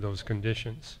surviving under those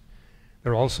conditions.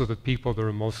 They're also the people that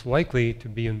are most likely to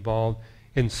be involved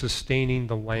in sustaining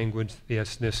the language, the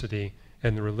ethnicity,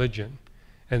 and the religion.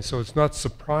 And so it's not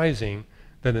surprising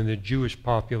that in the Jewish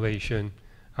population,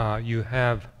 you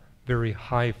have very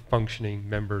high functioning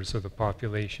members of the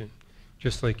population,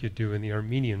 just like you do in the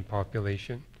Armenian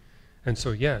population. And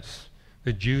so yes,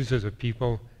 the Jews as a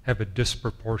people have a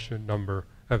disproportionate number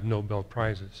of Nobel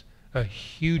Prizes, a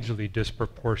hugely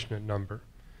disproportionate number.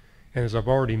 And as I've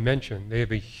already mentioned, they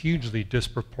have a hugely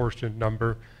disproportionate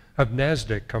number of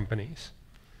NASDAQ companies.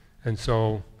 And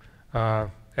so,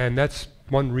 and that's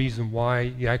one reason why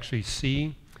you actually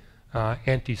see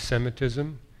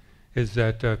anti-Semitism, is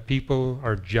that people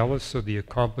are jealous of the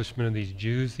accomplishment of these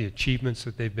Jews, the achievements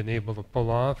that they've been able to pull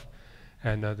off,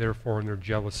 and therefore in their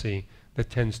jealousy that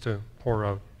tends to pour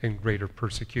out in greater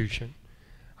persecution.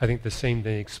 I think the same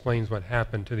thing explains what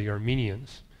happened to the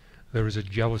Armenians. There was a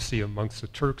jealousy amongst the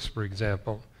Turks, for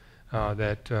example,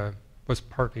 that was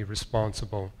partly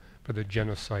responsible for the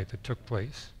genocide that took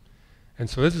place. And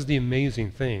so this is the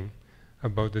amazing thing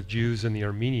about the Jews and the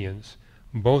Armenians.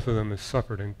 Both of them have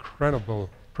suffered incredible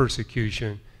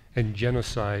persecution and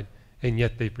genocide, and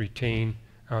yet they've retained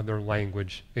their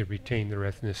language, they've retained their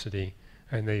ethnicity,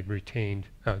 and they've retained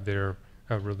their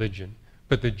religion.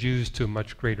 But the Jews to a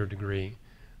much greater degree,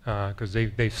 because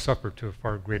they've suffered to a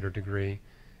far greater degree,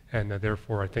 and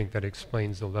therefore I think that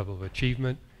explains the level of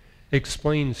achievement.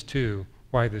 Explains, too,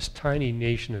 why this tiny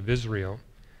nation of Israel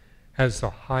has the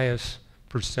highest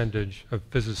percentage of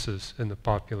physicists in the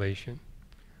population,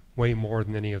 way more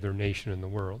than any other nation in the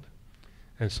world.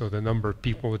 And so the number of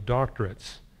people with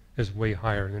doctorates is way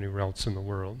higher than anywhere else in the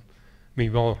world. I mean,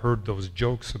 you've all heard those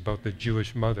jokes about the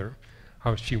Jewish mother,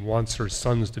 how she wants her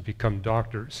sons to become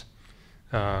doctors.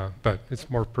 But it's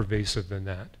more pervasive than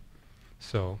that.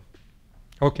 So,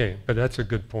 okay, but that's a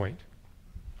good point.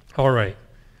 All right,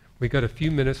 we got a few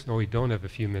minutes. No, we don't have a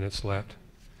few minutes left.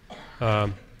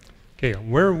 Okay,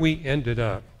 where we ended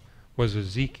up was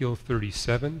Ezekiel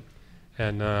 37,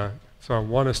 and so I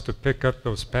want us to pick up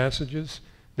those passages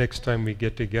next time we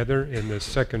get together in the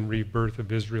second rebirth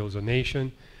of Israel as a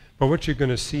nation. But what you're going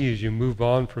to see as you move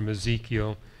on from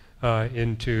Ezekiel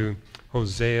into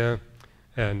Hosea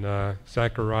and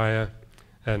Zechariah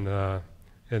and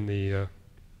the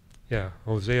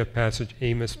Hosea passage,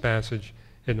 Amos passage,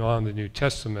 and on the New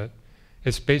Testament,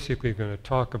 it's basically going to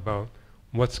talk about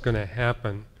what's going to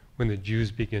happen when the Jews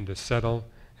begin to settle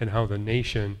and how the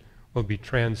nation will be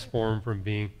transformed from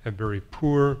being a very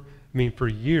poor, I mean for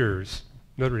years,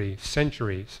 literally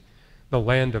centuries, the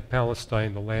land of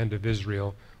Palestine, the land of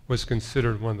Israel, was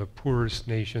considered one of the poorest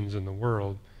nations in the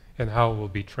world, and how it will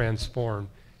be transformed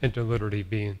into literally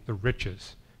being the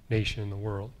richest nation in the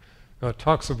world. Now it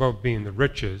talks about being the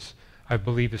richest. I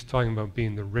believe it's talking about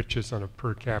being the richest on a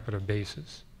per capita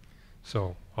basis.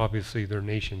 So obviously their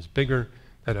nation's bigger,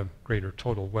 that have greater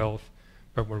total wealth,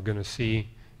 but we're going to see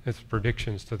its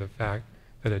predictions to the fact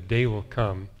that a day will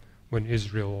come when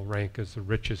Israel will rank as the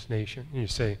richest nation. And you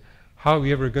say, how are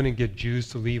we ever going to get Jews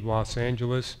to leave Los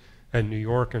Angeles and New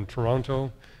York and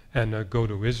Toronto and go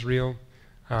to Israel?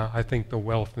 I think the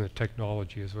wealth and the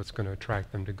technology is what's going to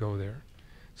attract them to go there.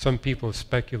 Some people have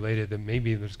speculated that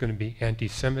maybe there's going to be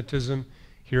anti-Semitism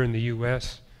here in the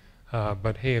U.S.,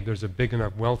 but hey, if there's a big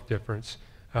enough wealth difference,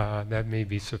 that may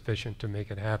be sufficient to make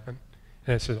it happen.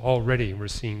 And it says already we're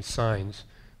seeing signs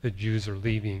that Jews are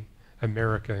leaving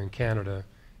America and Canada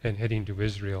and heading to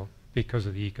Israel because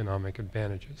of the economic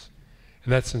advantages.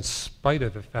 And that's in spite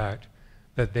of the fact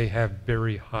that they have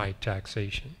very high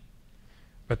taxation.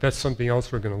 But that's something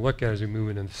else we're going to look at as we move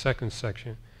into the second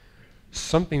section.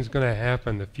 Something's going to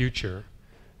happen in the future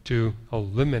to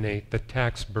eliminate the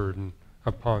tax burden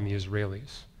upon the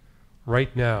Israelis.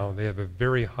 Right now, they have a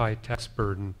very high tax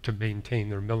burden to maintain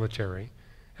their military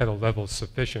at a level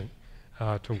sufficient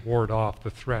to ward off the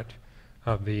threat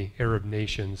of the Arab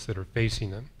nations that are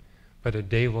facing them. But a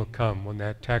day will come when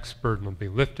that tax burden will be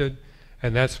lifted,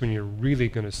 and that's when you're really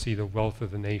going to see the wealth of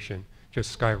the nation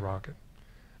just skyrocket.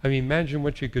 I mean, imagine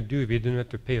what you could do if you didn't have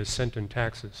to pay a cent in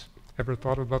taxes. Ever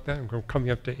thought about that? We're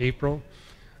coming up to April.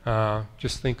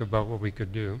 Just think about what we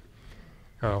could do.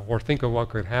 Or think of what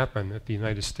could happen if the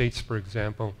United States, for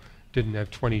example, didn't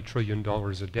have $20 trillion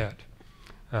of debt.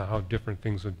 How different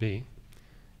things would be.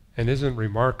 And isn't it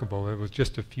remarkable? It was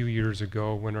just a few years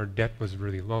ago when our debt was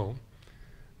really low.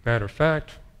 Matter of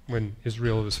fact, when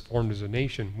Israel was formed as a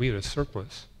nation, we had a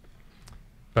surplus.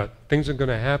 But things are going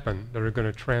to happen that are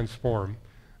going to transform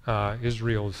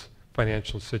Israel's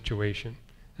financial situation.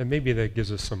 And maybe that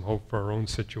gives us some hope for our own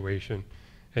situation.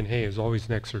 And hey, as always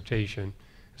an exhortation,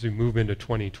 as we move into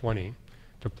 2020,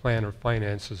 to plan our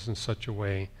finances in such a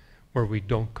way where we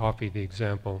don't copy the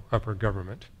example of our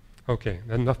government. Okay,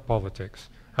 enough politics.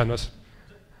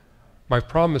 My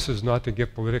promise is not to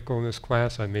get political in this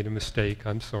class. I made a mistake,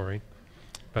 I'm sorry.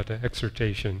 But an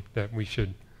exhortation that we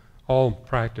should all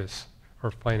practice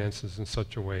our finances in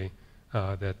such a way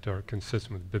that are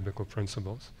consistent with biblical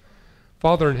principles.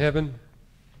 Father in heaven,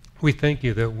 we thank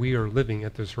you that we are living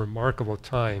at this remarkable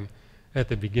time at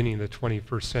the beginning of the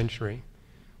 21st century.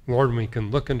 Lord, we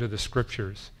can look into the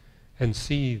scriptures and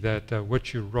see that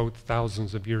what you wrote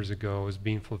thousands of years ago is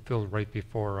being fulfilled right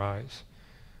before our eyes.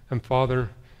 And Father,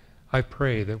 I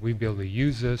pray that we be able to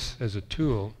use this as a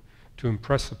tool to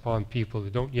impress upon people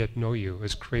that don't yet know you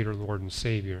as Creator, Lord, and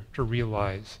Savior, to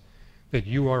realize that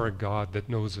you are a God that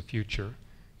knows the future.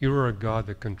 You are a God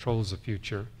that controls the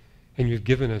future. And you've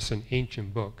given us an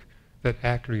ancient book that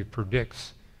accurately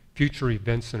predicts future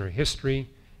events in our history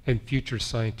and future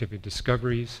scientific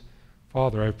discoveries.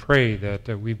 Father, I pray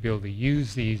that we be able to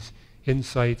use these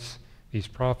insights, these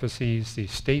prophecies,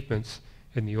 these statements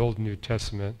in the Old and New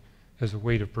Testament as a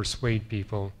way to persuade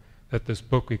people that this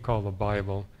book we call the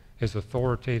Bible is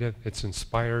authoritative, it's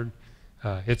inspired,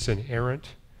 it's inerrant,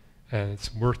 and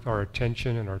it's worth our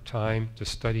attention and our time to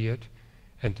study it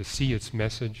and to see its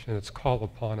message and its call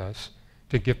upon us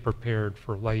to get prepared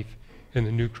for life in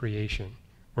the new creation,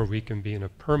 where we can be in a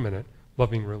permanent,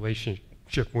 loving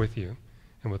relationship with you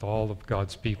and with all of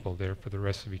God's people there for the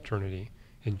rest of eternity.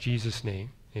 In Jesus'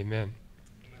 name, amen.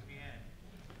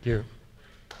 Thank you.